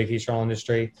 in the vacation rental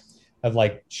industry, of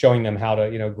showing them how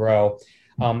to, grow.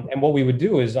 And what we would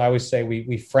do is I always say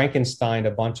we Frankenstein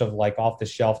a bunch of off the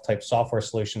shelf type software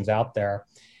solutions out there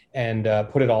and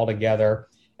put it all together.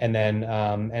 And then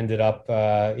ended up,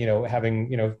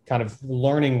 having, kind of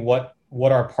learning what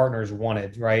our partners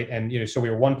wanted. Right. And, so we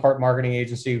were one part marketing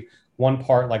agency, one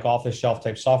part off the shelf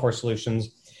type software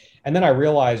solutions. And then I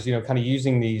realized, kind of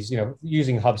using these,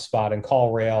 using HubSpot and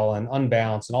CallRail and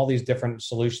Unbounce and all these different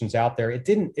solutions out there,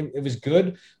 it was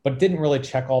good, but didn't really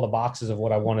check all the boxes of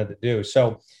what I wanted to do.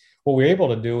 So what we were able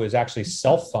to do is actually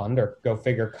self-fund, or go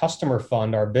figure, customer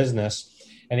fund our business,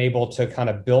 and able to kind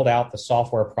of build out the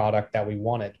software product that we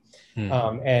wanted.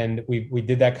 And we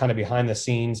did that kind of behind the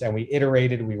scenes, and we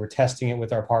iterated, we were testing it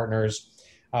with our partners.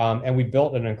 And we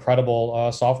built an incredible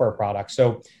software product.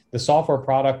 So the software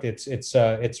product, it's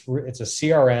a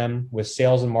CRM with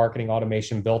sales and marketing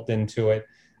automation built into it.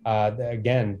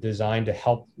 Again, designed to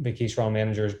help vacation rental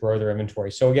managers grow their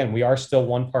inventory. So again, we are still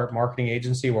one part marketing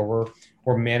agency where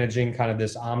we're managing kind of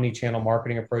this omni-channel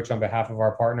marketing approach on behalf of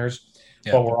our partners.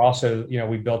 Yeah. But we're also,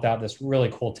 we built out this really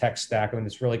cool tech stack and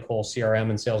this really cool CRM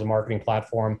and sales and marketing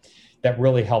platform that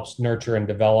really helps nurture and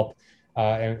develop,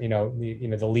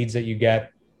 the leads that you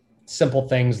get. Simple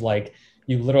things like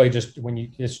you literally when you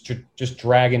just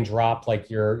drag and drop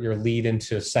your lead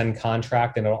into send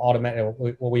contract, and it'll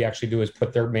automatically, what we actually do is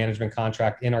put their management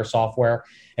contract in our software,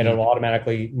 and it'll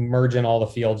automatically merge in all the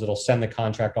fields. It'll send the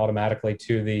contract automatically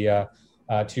to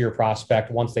your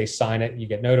prospect. Once they sign it, you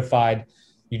get notified.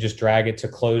 You just drag it to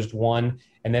closed one,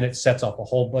 and then it sets up a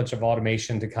whole bunch of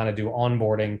automation to kind of do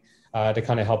onboarding, to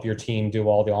kind of help your team do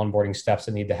all the onboarding steps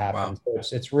that need to happen. Wow.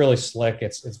 So it's really slick.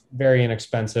 It's very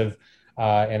inexpensive,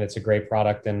 and it's a great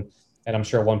product. And I'm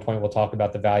sure at one point we'll talk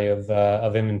about the value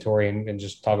of inventory and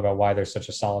just talk about why there's such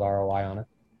a solid ROI on it.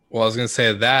 Well, I was going to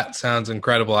say that sounds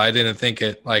incredible. I didn't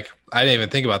even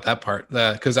think about that part,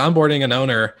 because onboarding an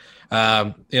owner,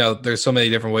 there's so many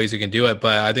different ways you can do it.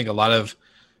 But I think a lot of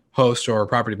hosts or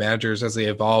property managers, as they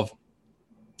evolve,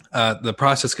 the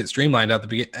process gets streamlined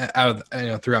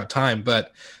throughout time.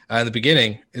 But in the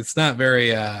beginning, it's not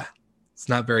very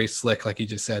slick, like you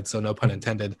just said. So no pun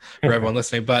intended for everyone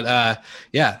listening. But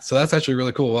so that's actually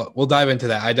really cool. We'll dive into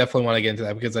that. I definitely want to get into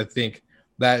that, because I think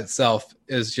that itself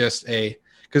is just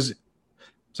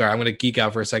I'm going to geek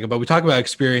out for a second, but we talk about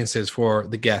experiences for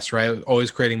the guests, right?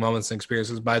 Always creating moments and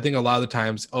experiences. But I think a lot of the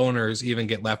times owners even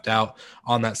get left out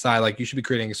on that side. You should be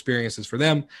creating experiences for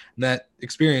them. And that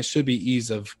experience should be ease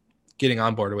of getting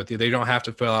on board with you. They don't have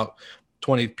to fill out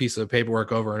 20 pieces of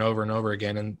paperwork over and over and over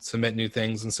again and submit new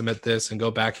things and submit this and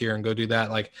go back here and go do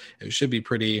that. It should be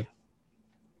pretty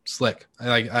slick.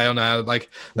 I don't know,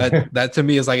 that to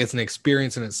me is it's an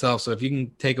experience in itself. So if you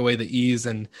can take away the ease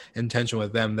and intention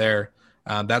with them there,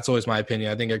 that's always my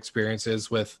opinion. I think experiences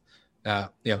with,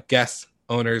 guests,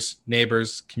 owners,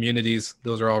 neighbors, communities,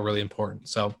 those are all really important.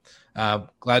 So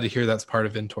glad to hear that's part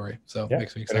of Vintory. So it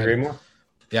makes me excited. Agree more.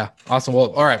 Yeah. Awesome.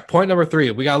 Well, all right. Point number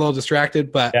 3, we got a little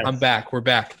distracted, but yes. I'm back. We're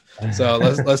back. So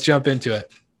let's jump into it.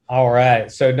 All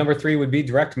right. So number 3 would be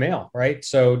direct mail, right?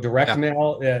 So direct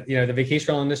mail, the vacation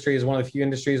rental industry is one of the few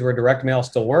industries where direct mail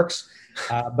still works.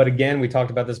 But again, we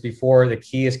talked about this before. The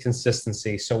key is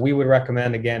consistency. So we would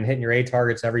recommend, again, hitting your A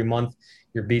targets every month,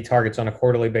 your B targets on a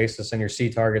quarterly basis, and your C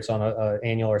targets on an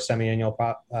annual or semi-annual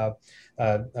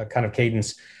kind of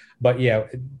cadence. But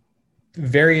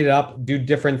vary it up, do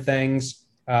different things.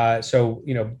 So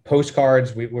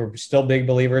postcards, we're still big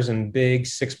believers in big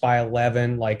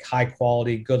 6x11, high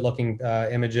quality, good looking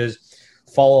images.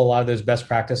 follow a lot of those best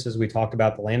practices we talked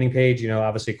about. The landing page,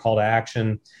 obviously call to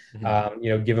action,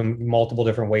 give them multiple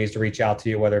different ways to reach out to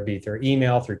you, whether it be through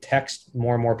email, through text.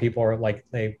 More and more people are like,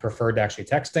 they prefer to actually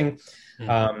texting.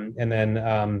 And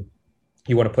then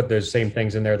you want to put those same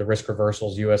things in there, the risk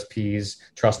reversals, USPs,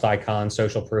 trust icons,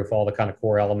 social proof, all the kind of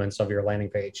core elements of your landing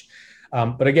page.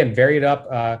 But again, vary it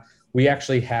up. We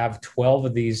actually have 12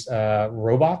 of these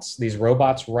robots. These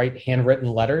robots write handwritten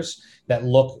letters that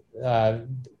look,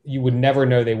 you would never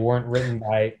know they weren't written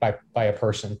by a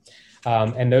person.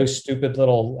 And those stupid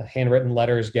little handwritten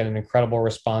letters get an incredible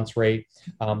response rate.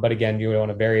 But again, you want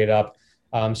to vary it up.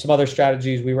 Some other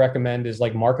strategies we recommend is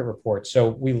like market reports. So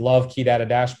we love key data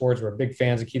dashboards. We're big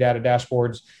fans of key data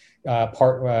dashboards.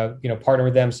 Partner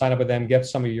with them, sign up with them, get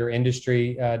some of your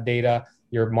industry data,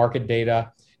 your market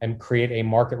data, and create a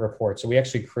market report. So we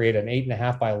actually create an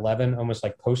 8.5 by 11, almost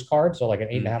like postcard. So like an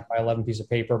 8.5 by 11 piece of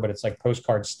paper, but it's like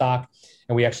postcard stock.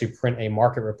 And we actually print a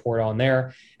market report on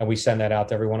there, and we send that out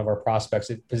to every one of our prospects.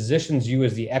 It positions you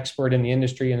as the expert in the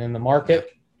industry and in the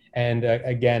market. And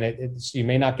again, you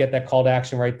may not get that call to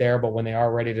action right there, but when they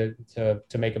are ready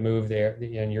to make a move there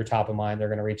and you're top of mind, they're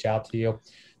going to reach out to you.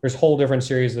 There's a whole different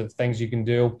series of things you can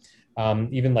do.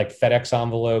 Even like FedEx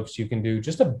envelopes, you can do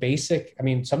just a basic.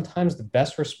 Sometimes the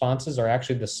best responses are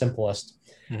actually the simplest.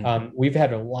 We've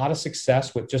had a lot of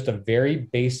success with just a very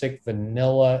basic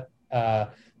vanilla,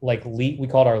 we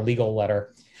call it our legal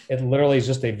letter. It literally is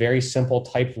just a very simple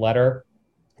typed letter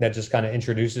that just kind of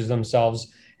introduces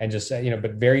themselves and just,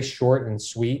 but very short and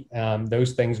sweet.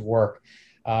 Those things work.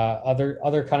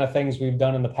 Other kind of things we've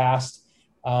done in the past.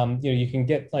 You can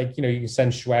get you can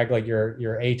send swag, like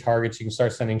your A targets. You can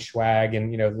start sending swag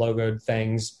and, logoed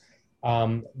things.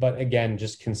 But again,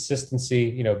 just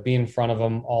consistency, be in front of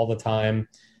them all the time.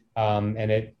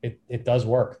 And it does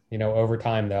work, over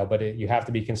time though, but you have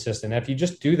to be consistent. And if you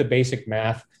just do the basic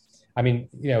math,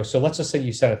 so let's just say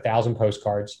you sent 1,000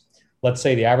 postcards. Let's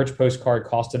say the average postcard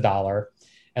cost $1.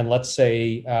 And let's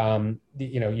say,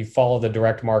 you follow the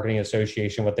Direct Marketing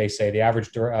Association, what they say, the average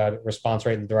response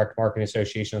rate in the Direct Marketing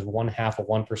Association is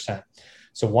 0.5%.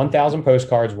 So 1,000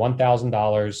 postcards,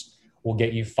 $1,000 will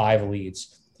get you 5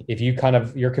 leads. If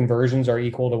your conversions are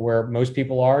equal to where most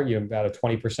people are, about a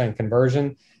 20%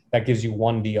 conversion, that gives you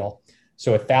 1 deal.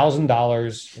 So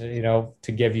 $1,000,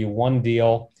 to give you 1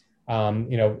 deal,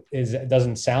 it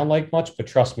doesn't sound like much, but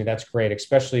trust me, that's great,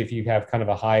 especially if you have kind of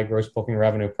a high gross booking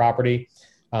revenue property.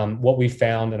 What we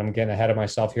found, and I'm getting ahead of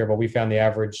myself here, but we found the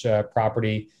average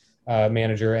property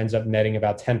manager ends up netting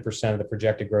about 10% of the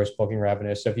projected gross booking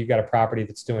revenue. So if you've got a property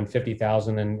that's doing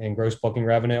 $50,000 in gross booking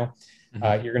revenue,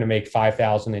 you're going to make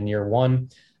 $5,000 in year 1.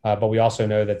 But we also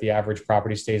know that the average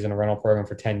property stays in a rental program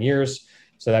for 10 years.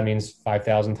 So that means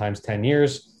 5,000 times 10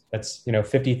 years. That's,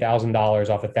 $50,000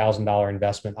 off $1,000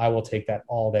 investment. I will take that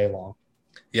all day long.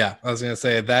 Yeah, I was going to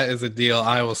say that is a deal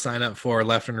I will sign up for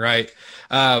left and right.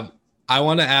 I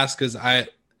want to ask, because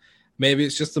maybe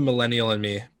it's just the millennial in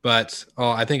me, but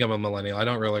I think I'm a millennial. I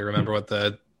don't really remember what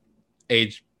the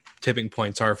age tipping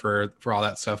points are for all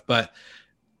that stuff. But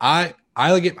I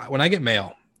when I get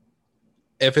mail,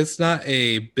 if it's not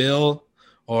a bill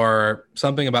or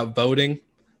something about voting,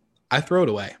 I throw it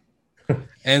away.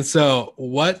 And so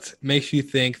what makes you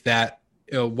think that,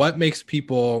 what makes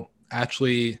people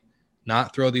actually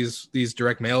not throw these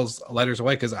direct mails letters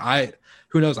away? Because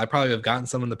who knows? I probably have gotten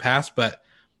some in the past, but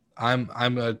I'm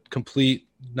a complete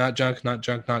not junk,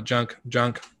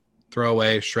 throw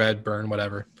away, shred, burn,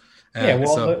 whatever.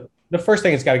 The first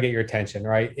thing, it's got to get your attention,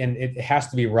 right? And it has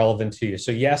to be relevant to you.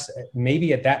 So yes,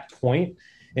 maybe at that point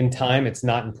in time, it's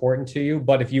not important to you.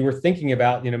 But if you were thinking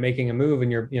about, making a move in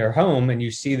your home and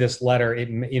you see this letter,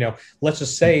 let's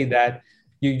just say that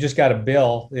you just got a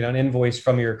bill, an invoice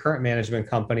from your current management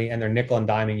company, and they're nickel and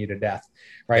diming you to death,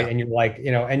 right? Yeah. And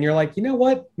you're like, you know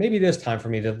what? Maybe it is time for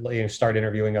me to start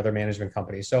interviewing other management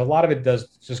companies. So a lot of it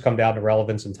does just come down to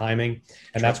relevance and timing,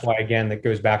 and that's why, again, that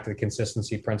goes back to the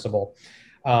consistency principle.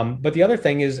 But the other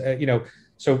thing is,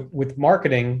 so with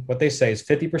marketing, what they say is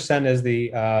 50% is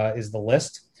the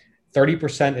list.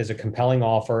 30% is a compelling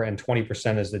offer, and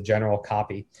 20% is the general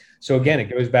copy. So again, it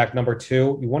goes back, number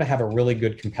 2, you want to have a really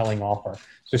good compelling offer.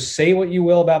 So say what you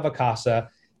will about Vacasa,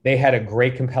 they had a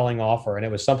great compelling offer, and it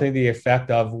was something to the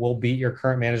effect of, we'll beat your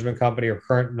current management company or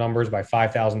current numbers by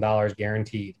 $5,000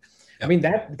 guaranteed.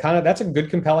 Yep. That's a good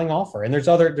compelling offer. And there's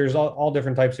all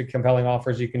different types of compelling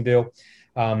offers you can do.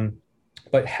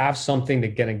 But have something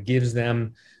that kind of gives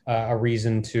them a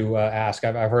reason to ask.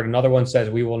 I've heard another one says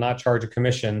we will not charge a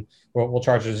commission. We'll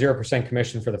charge a 0%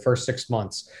 commission for the first 6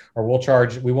 months, or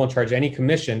we won't charge any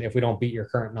commission if we don't beat your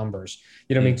current numbers.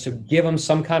 You know what I mean? So give them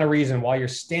some kind of reason while you're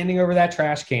standing over that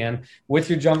trash can with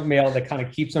your junk mail that kind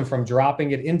of keeps them from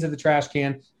dropping it into the trash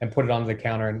can and put it onto the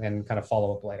counter and kind of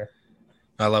follow up later.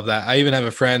 I love that. I even have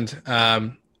a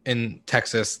friend in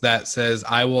Texas that says,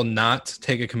 I will not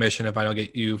take a commission if I don't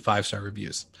get you 5-star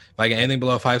reviews. If I get anything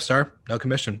below 5-star, no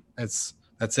commission. That's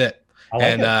it.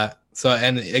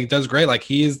 And it does great. Like,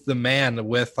 he's the man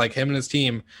with, like, him and his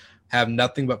team have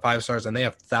nothing but 5 stars, and they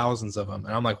have thousands of them.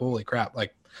 And I'm like, holy crap.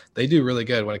 Like, they do really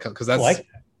good when it comes, because that's,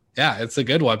 yeah, it's a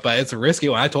good one, but it's a risky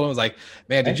one. I told him, I was like,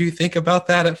 man, did you think about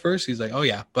that at first? He's like, oh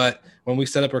yeah. But when we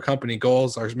set up our company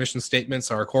goals, our mission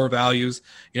statements, our core values,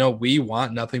 we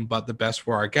want nothing but the best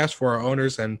for our guests, for our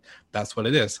owners. And that's what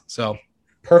it is. So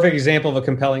perfect example of a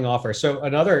compelling offer. So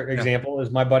another example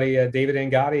is my buddy, David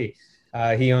Angotti.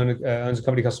 He owns a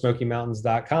company called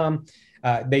SmokyMountains.com.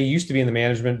 They used to be in the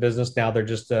management business. Now they're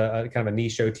just a kind of a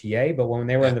niche OTA. But when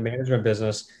they were in the management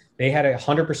business, they had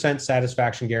 100%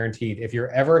 satisfaction guaranteed. If you're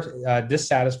ever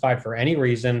dissatisfied for any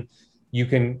reason, you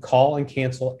can call and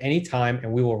cancel anytime,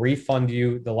 and we will refund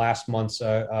you the last month's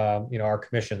our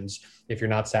commissions if you're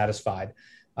not satisfied.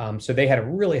 So they had a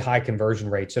really high conversion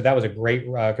rate. So that was a great,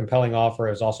 compelling offer.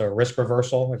 It was also a risk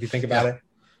reversal, if you think about it.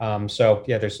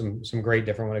 There's some great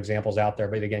different examples out there.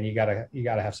 But again, you gotta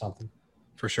have something.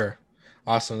 For sure.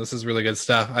 Awesome. This is really good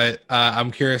stuff. I'm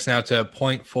curious now to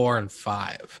point 4 and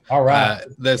 5. All right.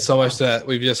 There's so much that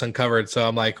we've just uncovered. So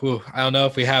I'm like, ooh, I don't know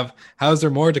if we have, how is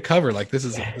there more to cover? Like, this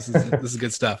is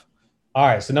good stuff. All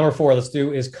right. So number 4, let's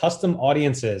do is custom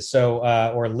audiences. So,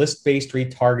 or list-based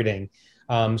retargeting.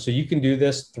 So you can do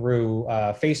this through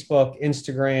Facebook,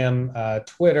 Instagram,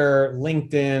 Twitter,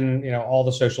 LinkedIn, all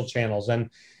the social channels. And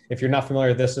if you're not familiar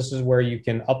with this is where you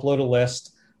can upload a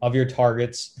list of your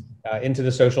targets into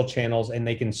the social channels, and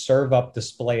they can serve up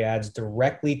display ads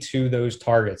directly to those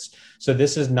targets. So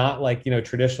this is not like,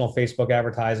 traditional Facebook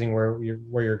advertising where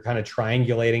you're kind of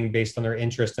triangulating based on their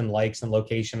interest and likes and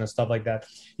location and stuff like that.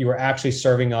 You are actually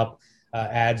serving up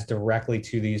ads directly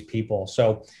to these people.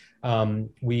 So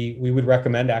we would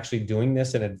recommend actually doing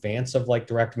this in advance of like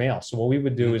direct mail. So what we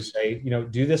would do is say,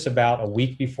 do this about a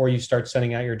week before you start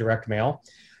sending out your direct mail.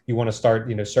 You want to start,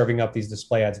 serving up these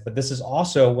display ads. But this is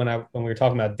also when we were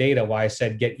talking about data, why I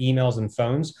said get emails and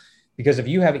phones, because if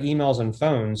you have emails and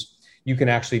phones, you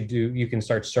can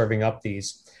start serving up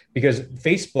these, because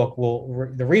Facebook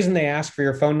the reason they ask for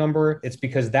your phone number, it's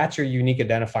because that's your unique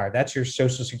identifier. That's your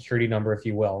social security number, if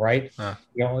you will, right?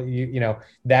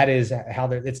 That is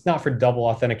how it's not for double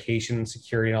authentication and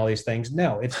security and all these things.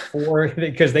 No, it's for,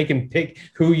 because they can pick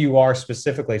who you are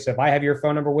specifically. So if I have your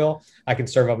phone number, Will, I can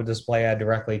serve up a display ad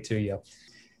directly to you.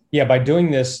 Yeah, by doing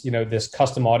this, this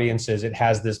custom audiences, it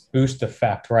has this boost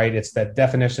effect, right? It's that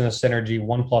definition of synergy,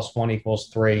 1 + 1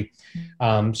 = 3.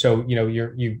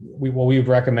 What we would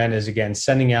recommend is, again,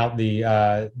 sending out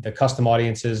the custom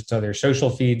audiences to their social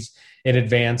feeds in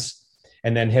advance,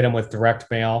 and then hit them with direct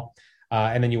mail.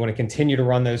 And then you want to continue to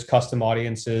run those custom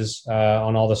audiences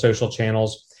on all the social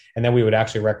channels. And then we would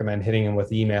actually recommend hitting them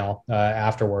with email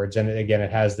afterwards. And again,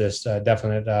 it has this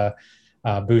definite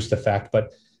boost effect.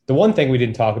 But the one thing we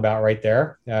didn't talk about right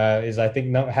there is, I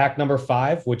think, hack number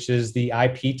 5, which is the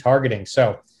IP targeting.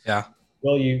 So, yeah,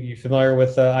 Will, you familiar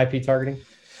with IP targeting?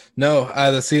 No,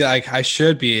 I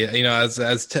should be. As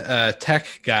a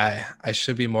tech guy, I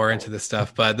should be more into this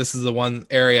stuff. But this is the one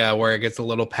area where it gets a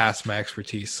little past my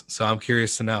expertise. So I'm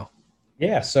curious to know.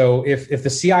 Yeah. So if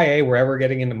the CIA were ever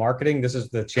getting into marketing, this is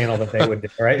the channel that they would do,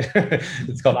 right?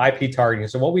 It's called IP targeting.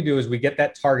 So what we do is we get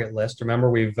that target list. Remember,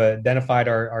 we've identified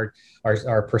our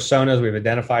personas. We've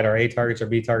identified our A targets, our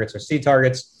B targets, our C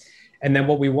targets. And then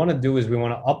what we want to do is we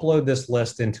want to upload this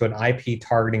list into an IP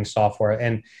targeting software.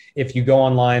 And if you go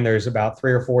online, there's about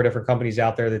 3 or 4 different companies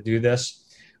out there that do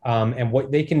this. And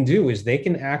what they can do is they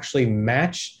can actually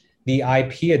match the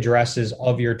IP addresses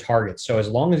of your targets. So as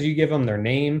long as you give them their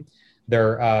name,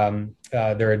 their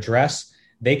address,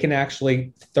 they can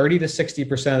actually 30 to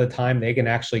 60% of the time, they can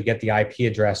actually get the IP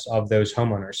address of those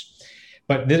homeowners.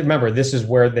 But remember, this is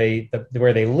where they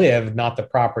live, not the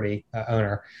property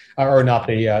owner, or not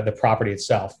the property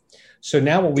itself. So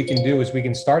now what we can do is we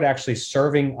can start actually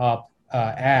serving up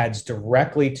ads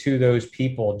directly to those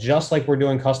people, just like we're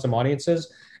doing custom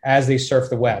audiences as they surf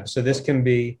the web. So this can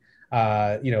be,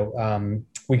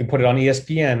 we can put it on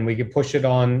ESPN, we can push it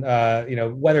on,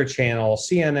 Weather Channel,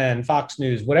 CNN, Fox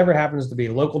News, whatever happens to be,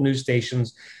 local news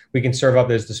stations. We can serve up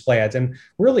those display ads. And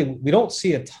really, we don't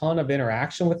see a ton of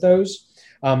interaction with those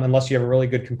unless you have a really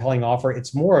good, compelling offer.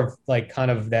 It's more of like kind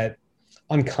of that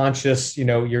unconscious,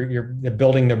 you're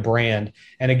building their brand.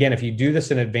 And again, if you do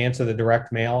this in advance of the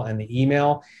direct mail and the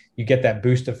email, you get that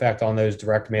boost effect on those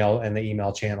direct mail and the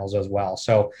email channels as well.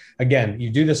 So again, you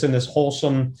do this in this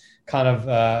wholesome kind of,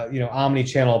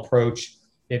 omni-channel approach.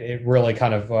 It really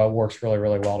kind of works really,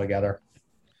 really well together.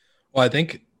 Well, I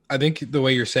think the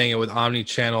way you're saying it with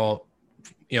omni-channel,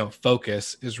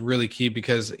 focus is really key,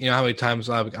 because how many times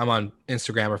I'm on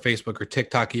Instagram or Facebook or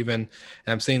TikTok even, and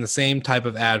I'm seeing the same type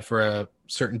of ad for a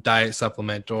certain diet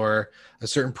supplement or a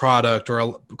certain product or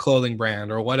a clothing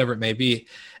brand or whatever it may be.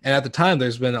 And at the time,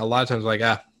 there's been a lot of times like,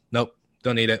 nope,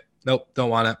 don't need it. Nope, don't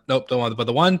want it. Nope, don't want it. But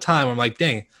the one time I'm like,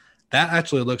 dang, that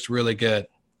actually looks really good.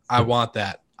 I want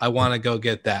that. I want to go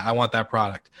get that. I want that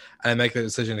product. And I make the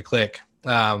decision to click.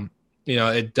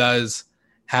 It does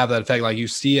have that effect. Like you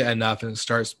see it enough and it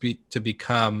starts to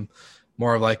become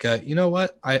more of like I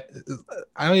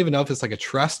don't even know if it's like a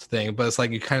trust thing, but it's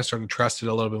like you kind of start to trust it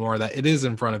a little bit more, that it is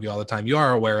in front of you all the time. You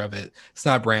are aware of it. It's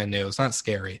not brand new. It's not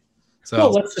scary. So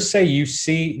well, let's just say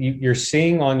you're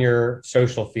seeing on your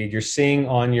social feed, you're seeing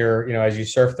on your, as you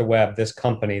surf the web, this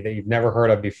company that you've never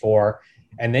heard of before.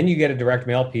 And then you get a direct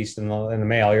mail piece in the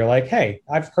mail. You're like, hey,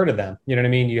 I've heard of them. You know what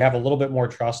I mean? You have a little bit more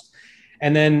trust.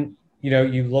 And then,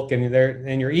 you look in there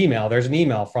in your email, there's an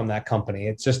email from that company.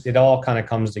 It's just, it all kind of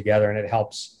comes together and it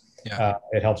helps. Yeah.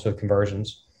 It helps with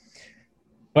conversions.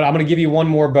 But I'm going to give you one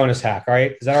more bonus hack. All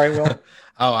right. Is that all right, Will?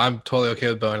 Oh, I'm totally okay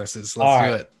with bonuses. Let's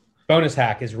do it. Bonus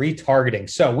hack is retargeting.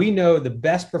 So we know the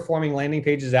best performing landing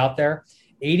pages out there,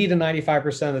 80 to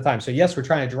 95% of the time. So yes, we're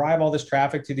trying to drive all this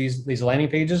traffic to these landing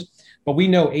pages, but we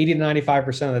know 80 to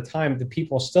 95% of the time, the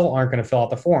people still aren't going to fill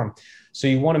out the form. So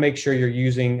you want to make sure you're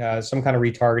using some kind of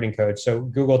retargeting code. So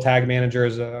Google Tag Manager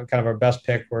is kind of our best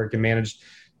pick, where it can manage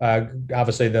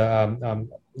obviously the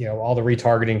all the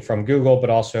retargeting from Google, but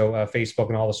also Facebook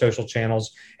and all the social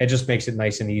channels. It just makes it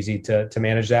nice and easy to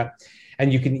manage that.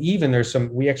 And you can even,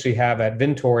 we actually have at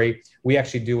Vintory, we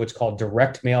actually do what's called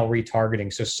direct mail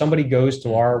retargeting. So somebody goes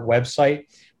to our website,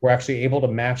 we're actually able to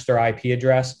match their IP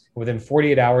address. Within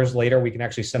 48 hours later, we can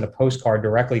actually send a postcard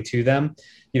directly to them,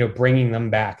 bringing them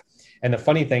back. And the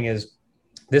funny thing is,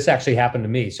 this actually happened to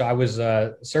me. So I was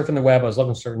surfing the web. I was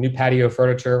looking for new patio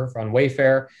furniture on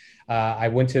Wayfair. I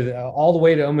went all the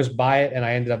way to almost buy it, and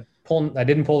I ended up I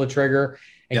didn't pull the trigger.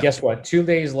 And guess what? 3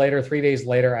 days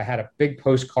later, I had a big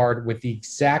postcard with the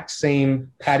exact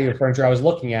same patio furniture I was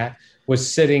looking at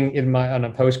was sitting on a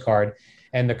postcard.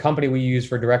 And the company we use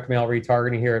for direct mail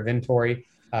retargeting here at Vintory,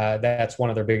 that's one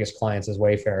of their biggest clients is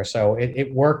Wayfair. So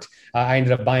it worked. I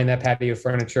ended up buying that patio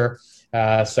furniture.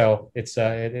 So it's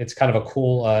kind of a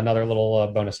cool, another little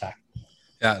bonus hack.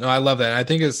 Yeah, no, I love that. And I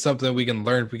think it's something we can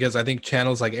learn, because I think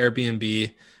channels like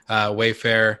Airbnb,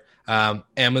 Wayfair,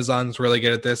 Amazon's really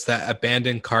good at this, that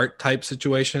abandoned cart type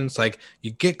situations. Like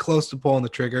you get close to pulling the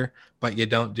trigger, but you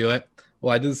don't do it.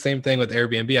 Well, I did the same thing with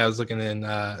Airbnb. I was looking in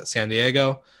San Diego,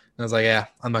 and I was like, yeah,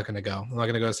 I'm not going to go. I'm not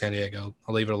going to go to San Diego.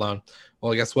 I'll leave it alone.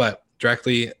 Well, guess what?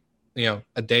 Directly,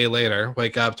 a day later,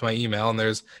 wake up to my email and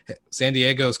there's San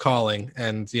Diego's calling,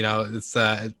 and it's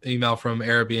an email from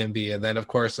Airbnb, and then of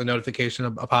course a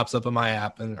notification pops up on my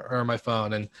app or my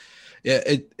phone, and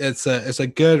it's a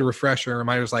good refresher.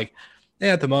 Reminders like,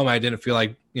 at the moment I didn't feel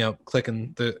like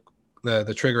clicking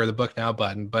the trigger of the book now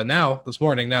button, but now this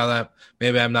morning, now that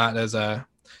maybe I'm not as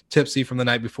tipsy from the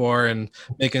night before and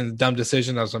making a dumb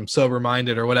decision as I'm sober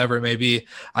minded or whatever it may be,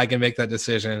 I can make that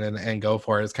decision and go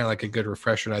for it. It's kind of like a good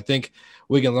refresher. And I think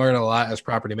we can learn a lot as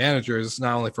property managers,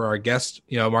 not only for our guest,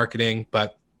 marketing,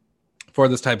 but for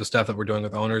this type of stuff that we're doing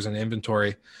with owners and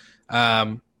inventory.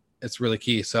 It's really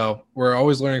key. So we're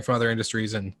always learning from other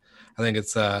industries, and I think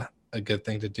it's a good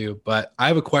thing to do. But I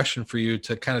have a question for you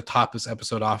to kind of top this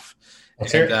episode off.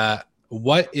 And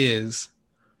what is,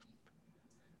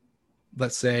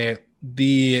 let's say,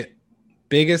 the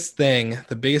biggest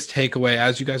takeaway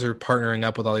as you guys are partnering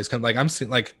up with all these companies? Like I'm seeing,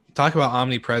 like, talk about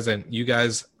omnipresent. You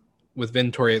guys with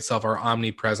Vintory itself are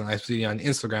omnipresent. I see you on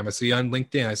Instagram. I see you on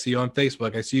LinkedIn. I see you on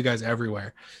Facebook. I see you guys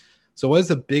everywhere. So what is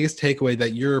the biggest takeaway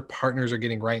that your partners are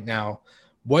getting right now?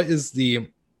 What is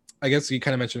I guess you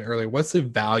kind of mentioned earlier, what's the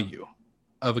value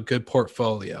of a good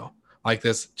portfolio like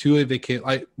this to a vacation?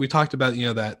 Like we talked about,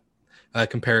 that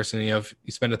comparison, if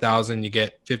you spend $1,000, you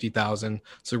get 50,000.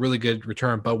 It's a really good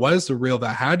return. But what is the real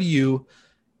value? How do you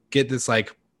get this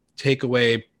like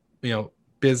takeaway,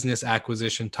 business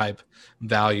acquisition type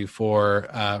value for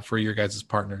your guys'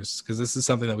 partners? Because this is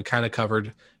something that we kind of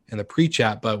covered in the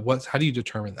pre-chat, but how do you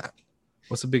determine that?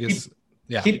 What's the biggest?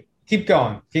 Keep keep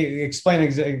going. Explain.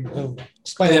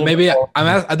 Yeah, maybe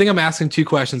I think I'm asking two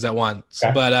questions at once.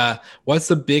 Okay. But what's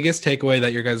the biggest takeaway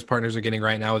that your guys' partners are getting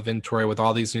right now with inventory, with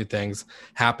all these new things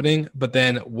happening? But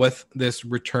then with this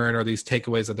return or these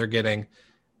takeaways that they're getting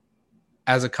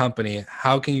as a company,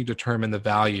 how can you determine the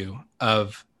value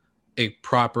of a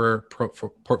proper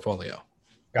portfolio?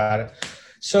 Got it.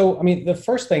 So, I mean, the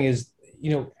first thing is,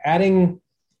 adding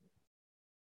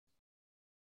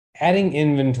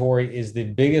inventory is the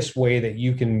biggest way that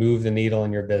you can move the needle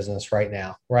in your business right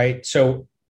now, right? So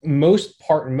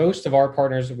most of our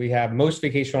partners that we have, most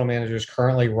vacation rental managers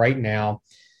currently right now,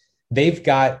 they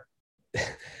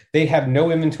have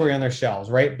no inventory on their shelves,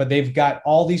 right? But they've got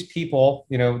all these people,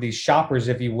 these shoppers,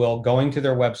 if you will, going to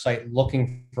their website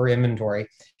looking for inventory,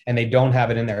 and they don't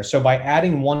have it in there. So by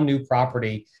adding one new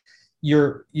property,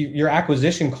 your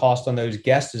acquisition cost on those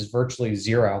guests is virtually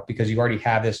zero, because you already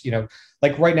have this,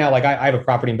 like right now, like I have a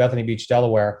property in Bethany Beach,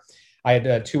 Delaware. I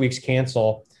had 2 weeks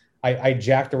cancel. I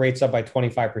jacked the rates up by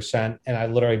 25%, and I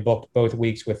literally booked both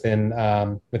weeks within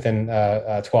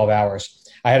 12 hours.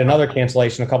 I had another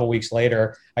cancellation a couple of weeks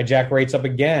later. I jacked rates up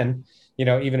again,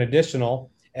 even additional,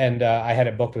 and I had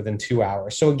it booked within 2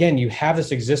 hours. So again, you have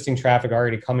this existing traffic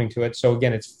already coming to it. So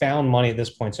again, it's found money at this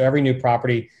point. So every new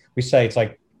property, we say it's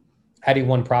like adding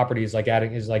one property is like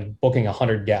booking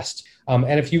 100 guests.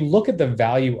 And if you look at the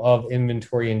value of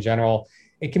inventory in general,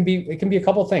 it can be a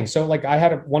couple of things. So like I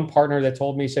had one partner that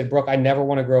told me, he said, Brooke, I never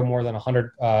want to grow more than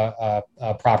 100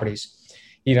 properties.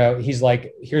 He's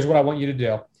like, here's what I want you to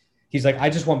do. He's like, I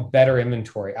just want better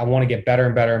inventory. I want to get better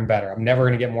and better and better. I'm never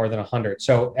going to get more than 100.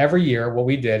 So every year, what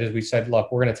we did is we said,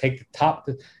 look, we're going to take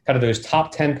those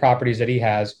top 10 properties that he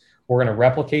has. We're going to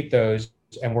replicate those,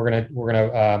 and we're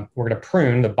gonna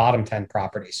prune the bottom 10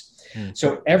 properties.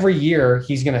 So every year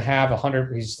he's going to have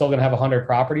 100. He's still going to have 100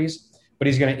 properties, but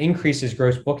he's going to increase his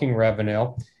gross booking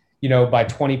revenue, by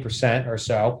 20% or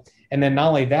so. And then not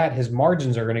only that, his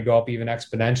margins are going to go up even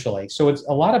exponentially. So it's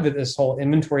a lot of it. This whole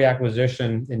inventory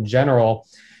acquisition in general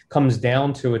comes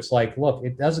down to, it's like, look,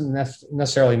 it doesn't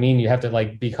necessarily mean you have to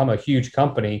like become a huge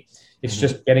company. It's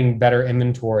just getting better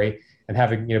inventory and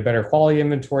having better quality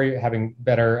inventory, having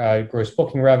better gross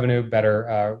booking revenue,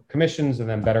 better commissions, and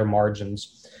then better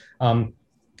margins.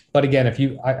 But again,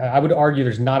 I would argue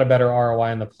there's not a better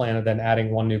ROI on the planet than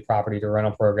adding one new property to a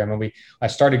rental program. And I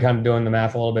started kind of doing the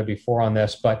math a little bit before on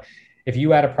this, but if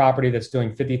you add a property that's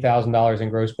doing $50,000 in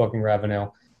gross booking revenue,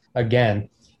 again,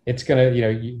 it's going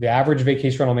to, the average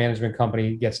vacation rental management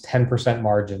company gets 10%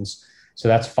 margins. So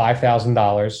that's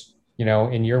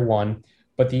 $5,000, in year one.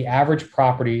 But the average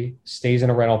property stays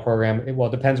in a rental program.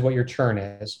 It depends what your churn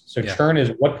is. So churn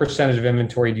is what percentage of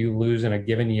inventory do you lose in a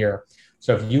given year.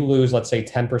 So if you lose, let's say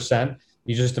 10%,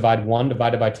 you just divide 1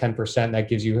 divided by 10%. That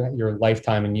gives you your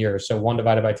lifetime in years. So 1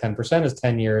 divided by 10% is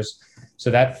 10 years. So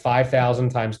that 5,000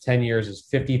 times 10 years is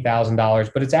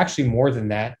 $50,000. But it's actually more than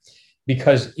that,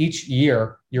 because each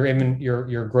year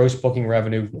your gross booking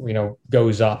revenue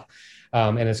goes up.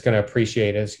 And it's going to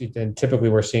appreciate. And typically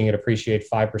we're seeing it appreciate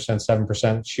 5%,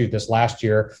 7%. Shoot, this last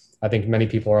year, I think many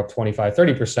people are up 25,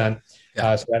 30%.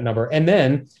 So that number. And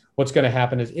then what's going to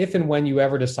happen is, if and when you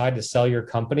ever decide to sell your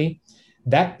company,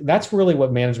 that's really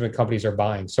what management companies are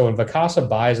buying. So when Vacasa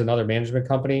buys another management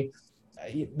company,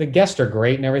 the guests are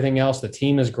great and everything else. The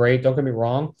team is great. Don't get me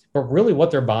wrong. But really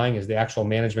what they're buying is the actual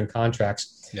management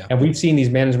contracts. Yeah. And we've seen these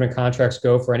management contracts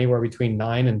go for anywhere between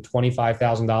 $9,000 and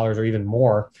 $25,000 or even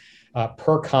more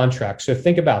per contract. So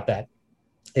think about that.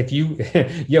 If you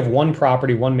have one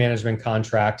property, one management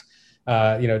contract,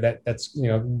 that's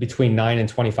between $9,000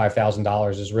 and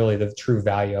 $25,000 is really the true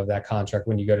value of that contract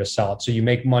when you go to sell it. So you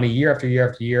make money year after year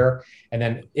after year, and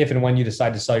then if and when you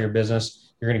decide to sell your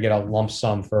business, you're going to get a lump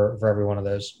sum for every one of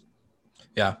those.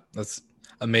 Yeah, that's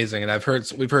amazing. And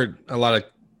we've heard a lot of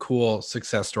cool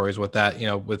success stories with that.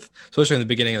 With especially in the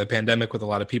beginning of the pandemic, with a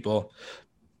lot of people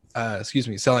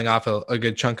selling off a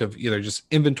good chunk of either just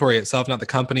inventory itself, not the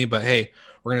company, but hey,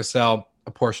 we're going to sell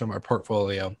a portion of our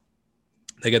portfolio.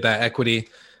 They get that equity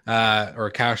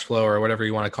or cash flow or whatever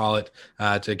you want to call it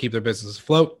to keep their business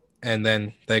afloat. And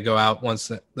then they go out once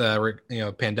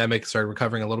the pandemic started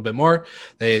recovering a little bit more.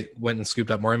 They went and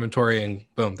scooped up more inventory, and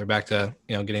boom, they're back to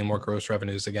getting more gross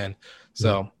revenues again.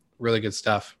 So really good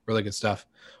stuff. Really good stuff.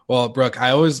 Well, Brooke, we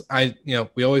always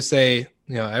say,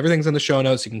 everything's in the show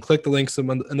notes. You can click the links in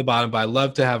the bottom, but I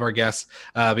love to have our guests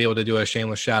be able to do a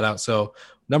shameless shout out. So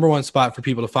number one spot for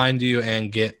people to find you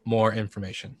and get more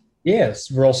information. Yeah, it's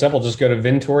real simple. Just go to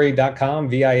vintory.com,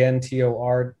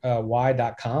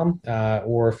 vintory.com,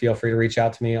 or feel free to reach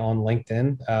out to me on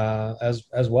LinkedIn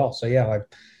as well. So yeah, I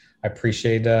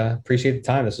appreciate the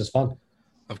time. This is fun.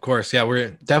 Of course. Yeah, we're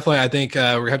definitely, I think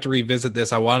we're going to have to revisit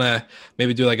this. I want to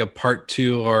maybe do like a part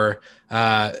 2 or,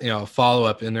 a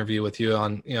follow-up interview with you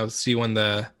on, see when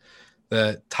the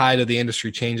tide of the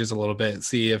industry changes a little bit,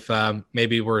 see if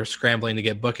maybe we're scrambling to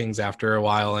get bookings after a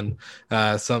while and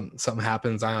something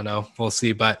happens. I don't know. We'll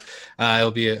see, but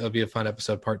it'll be a fun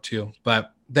episode, part 2.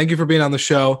 But thank you for being on the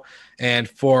show. And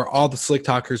for all the Slick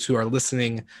Talkers who are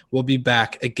listening, we'll be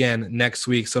back again next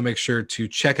week. So make sure to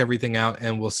check everything out,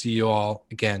 and we'll see you all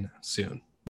again soon.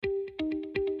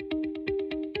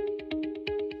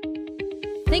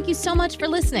 Thank you so much for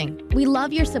listening. We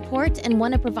love your support and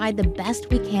want to provide the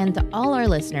best we can to all our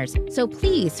listeners. So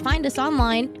please find us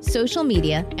online, social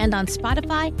media, and on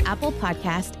Spotify, Apple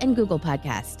Podcast, and Google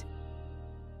Podcast.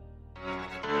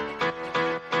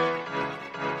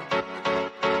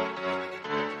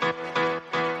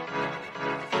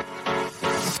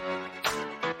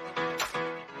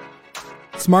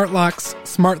 Smart locks,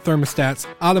 smart thermostats,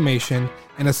 automation,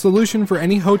 and a solution for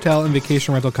any hotel and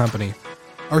vacation rental company.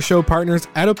 Our show partners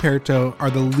at Operto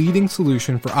are the leading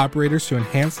solution for operators to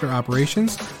enhance their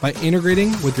operations by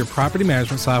integrating with your property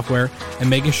management software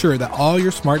and making sure that all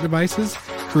your smart devices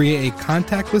create a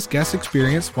contactless guest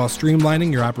experience while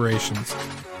streamlining your operations.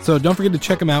 So don't forget to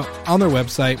check them out on their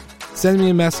website, send me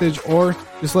a message, or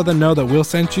just let them know that Will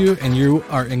sent you and you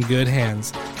are in good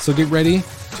hands. So get ready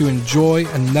to enjoy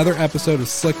another episode of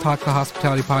Slick Talk, the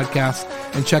Hospitality Podcast,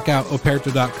 and check out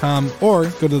Operto.com or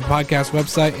go to the podcast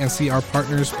website and see our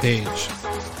partners page.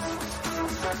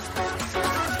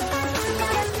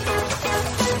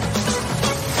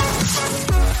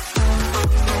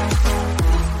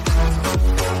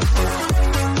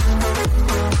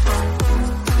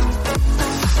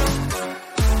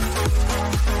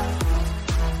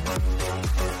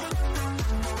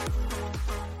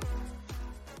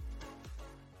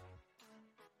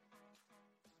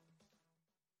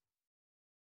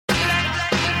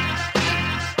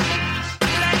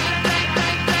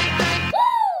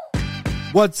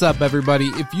 What's up, everybody?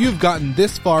 If you've gotten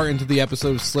this far into the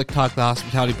episode of Slick Talk, the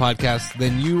Hospitality Podcast,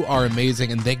 then you are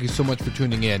amazing, and thank you so much for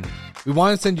tuning in. We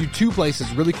want to send you 2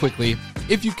 places really quickly.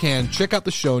 If you can, check out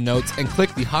the show notes and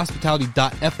click the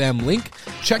hospitality.fm link.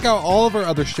 Check out all of our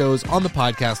other shows on the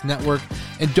podcast network.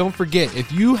 And don't forget,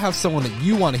 if you have someone that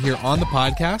you want to hear on the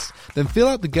podcast, then fill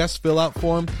out the guest fill out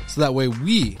form so that way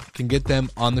we can get them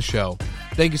on the show.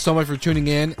 Thank you so much for tuning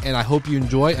in, and I hope you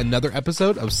enjoy another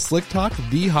episode of Slick Talk,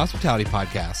 the Hospitality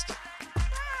Podcast.